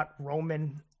were not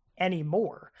Roman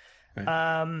anymore. Right.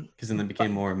 Because then they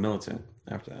became more militant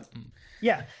after that.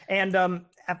 Yeah. And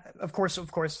of course,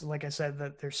 like I said,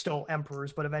 that they're still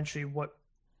emperors, but eventually what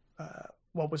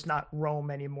was not Rome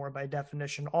anymore by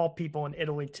definition, all people in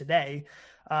Italy today,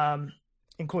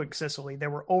 including Sicily, they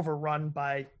were overrun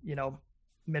by,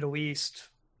 Middle East,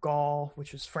 Gaul,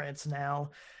 which is France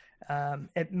now.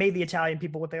 It made the Italian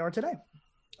people what they are today.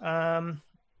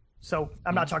 So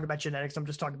I'm not talking about genetics. I'm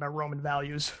just talking about Roman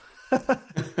values. All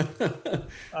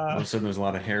of a sudden, there's a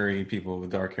lot of hairy people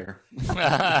with dark hair.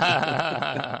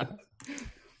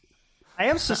 I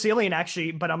am Sicilian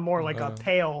actually, but I'm more like a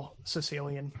pale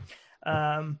Sicilian.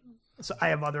 So I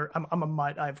have other. I'm a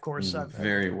mutt. I of course.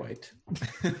 Very white.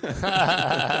 That's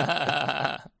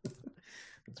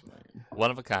right. One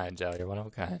of a kind, Joe. You're one of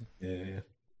a kind. Yeah.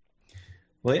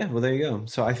 Well, yeah. Well, there you go.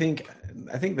 So I think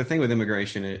the thing with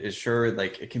immigration is sure,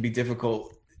 like it can be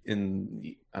difficult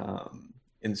in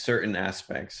certain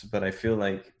aspects, but I feel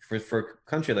like for a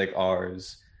country like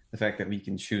ours, the fact that we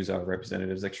can choose our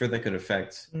representatives, like sure that could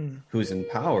affect who's in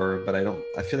power, but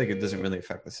I feel like it doesn't really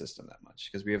affect the system that much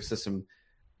because we have a system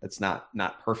that's not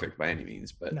perfect by any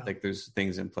means, but like there's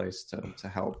things in place to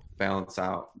help balance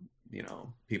out,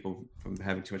 people from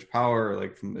having too much power, or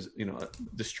like from,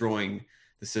 destroying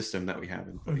the system that we have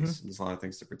in place. There's a lot of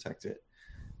things to protect it.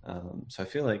 So I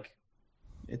feel like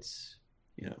it's,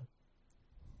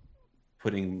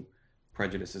 putting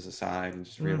prejudices aside and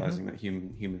just realizing that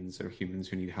humans are humans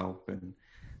who need help, and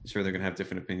sure they're going to have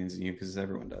different opinions than you because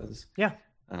everyone does. Yeah.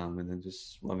 And then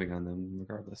just loving on them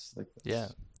regardless. Like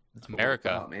that's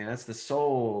America, man, that's the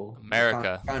soul,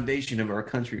 America, foundation of our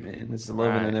country, man. It's the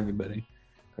loving on everybody.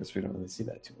 Of course, we don't really see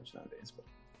that too much nowadays, but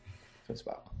it's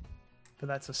about. But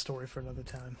that's a story for another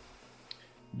time.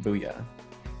 Booyah.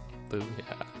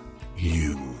 Booyah.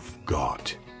 You've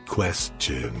got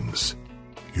questions.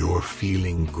 You're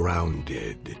feeling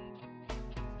grounded.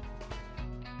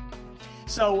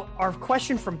 So our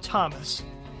question from Thomas,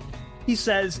 he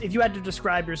says, if you had to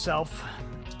describe yourself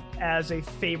as a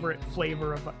flavor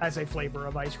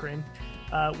of ice cream,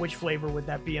 which flavor would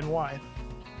that be and why?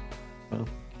 Well,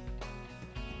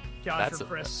 Josh or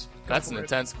Chris? That's an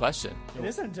intense question. It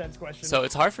is an intense question. So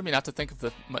it's hard for me not to think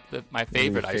of my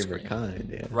favorite ice cream. Kind,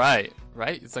 yeah. Right.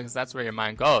 It's like that's where your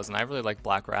mind goes, and I really like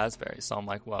black raspberry. So I'm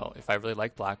like, well, if I really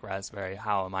like black raspberry,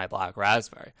 how am I black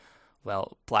raspberry?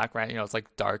 Well, black it's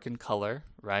like dark in color,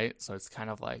 right? So it's kind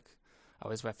of like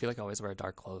I feel like I always wear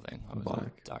dark clothing. I always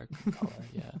wear dark color,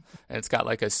 yeah. And it's got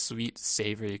like a sweet,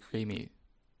 savory, creamy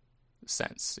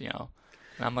sense, And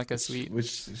I'm like a sweet, which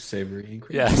savory and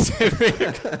creamy. Yeah, savory.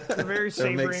 It's very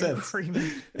savory and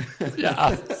creamy. Yeah,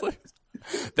 obviously.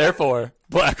 Therefore,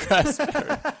 black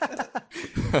raspberry.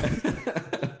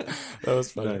 That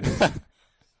was funny. Nice.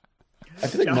 I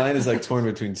feel like mine is like torn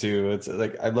between two. It's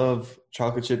like I love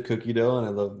chocolate chip cookie dough and I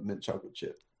love mint chocolate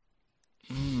chip.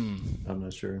 I'm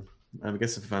not sure. I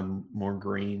guess if I'm more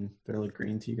green, they're like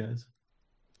green to you guys.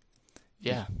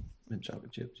 Yeah, mint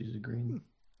chocolate chips usually green.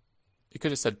 You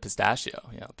could have said pistachio.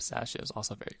 Pistachio is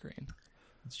also very green.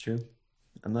 That's true.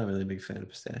 I'm not really a big fan of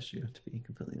pistachio, to be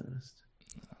completely honest.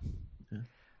 Yeah.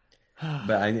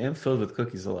 But I am filled with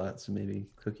cookies a lot, so maybe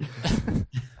cookies.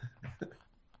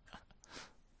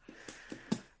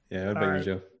 Yeah, what about you,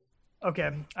 Joe?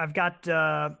 Okay, I've got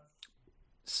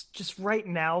just right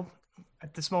now,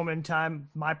 at this moment in time,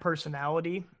 my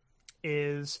personality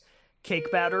is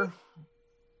cake batter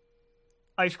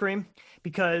ice cream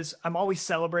because I'm always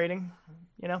celebrating,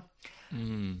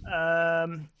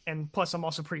 and plus I'm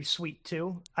also pretty sweet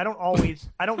too. I don't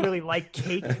really like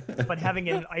cake, but having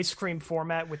it in ice cream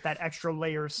format with that extra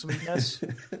layer of sweetness,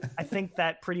 I think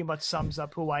that pretty much sums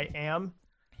up who I am.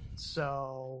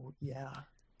 So yeah.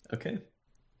 Okay.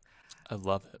 I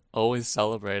love it. Always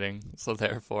celebrating. So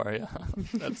therefore, yeah,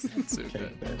 that's so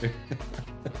good.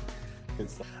 Good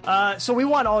stuff. So we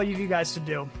want all of you guys to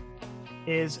do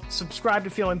is subscribe to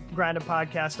Feeling Grounded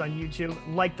Podcast on YouTube,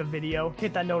 like the video,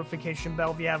 hit that notification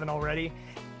bell if you haven't already,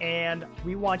 and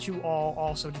we want you all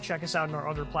also to check us out on our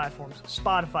other platforms.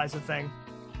 Spotify's a thing,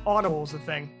 Audible's a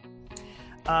thing,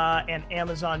 and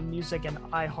Amazon Music and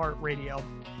iHeartRadio.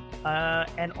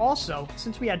 And also,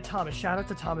 since we had Thomas, shout out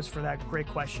to Thomas for that great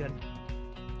question.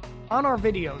 On our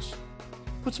videos,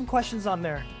 put some questions on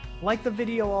there. Like the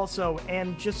video also,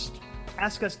 and just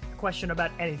ask us a question about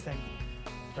anything.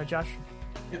 Right, Josh?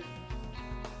 Yep.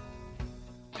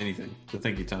 Anything. So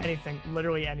thank you, Tom. Anything.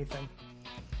 Literally anything.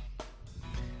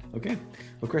 Okay.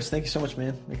 Well, Chris, thank you so much,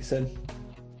 man. Like I said,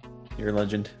 you're a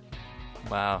legend.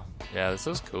 Wow. Yeah, this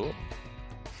is cool.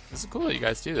 This is cool that you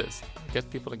guys do this. Get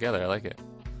people together. I like it.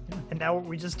 And now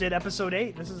we just did episode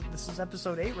 8. This is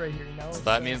episode 8 right here. So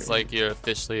that means like you're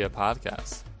officially a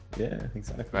podcast. Yeah,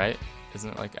 exactly. Right?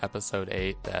 Isn't it like episode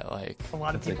 8 that like a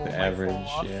lot of people like the average?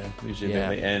 Yeah, usually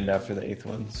they end after the 8th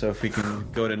one. So if we can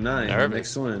go to 9, the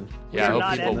next one. Yeah, I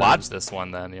hope people watch this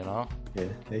one then. Yeah.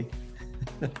 Hey.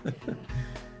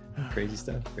 Crazy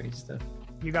stuff.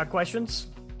 You got questions?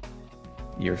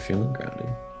 You're feeling grounded.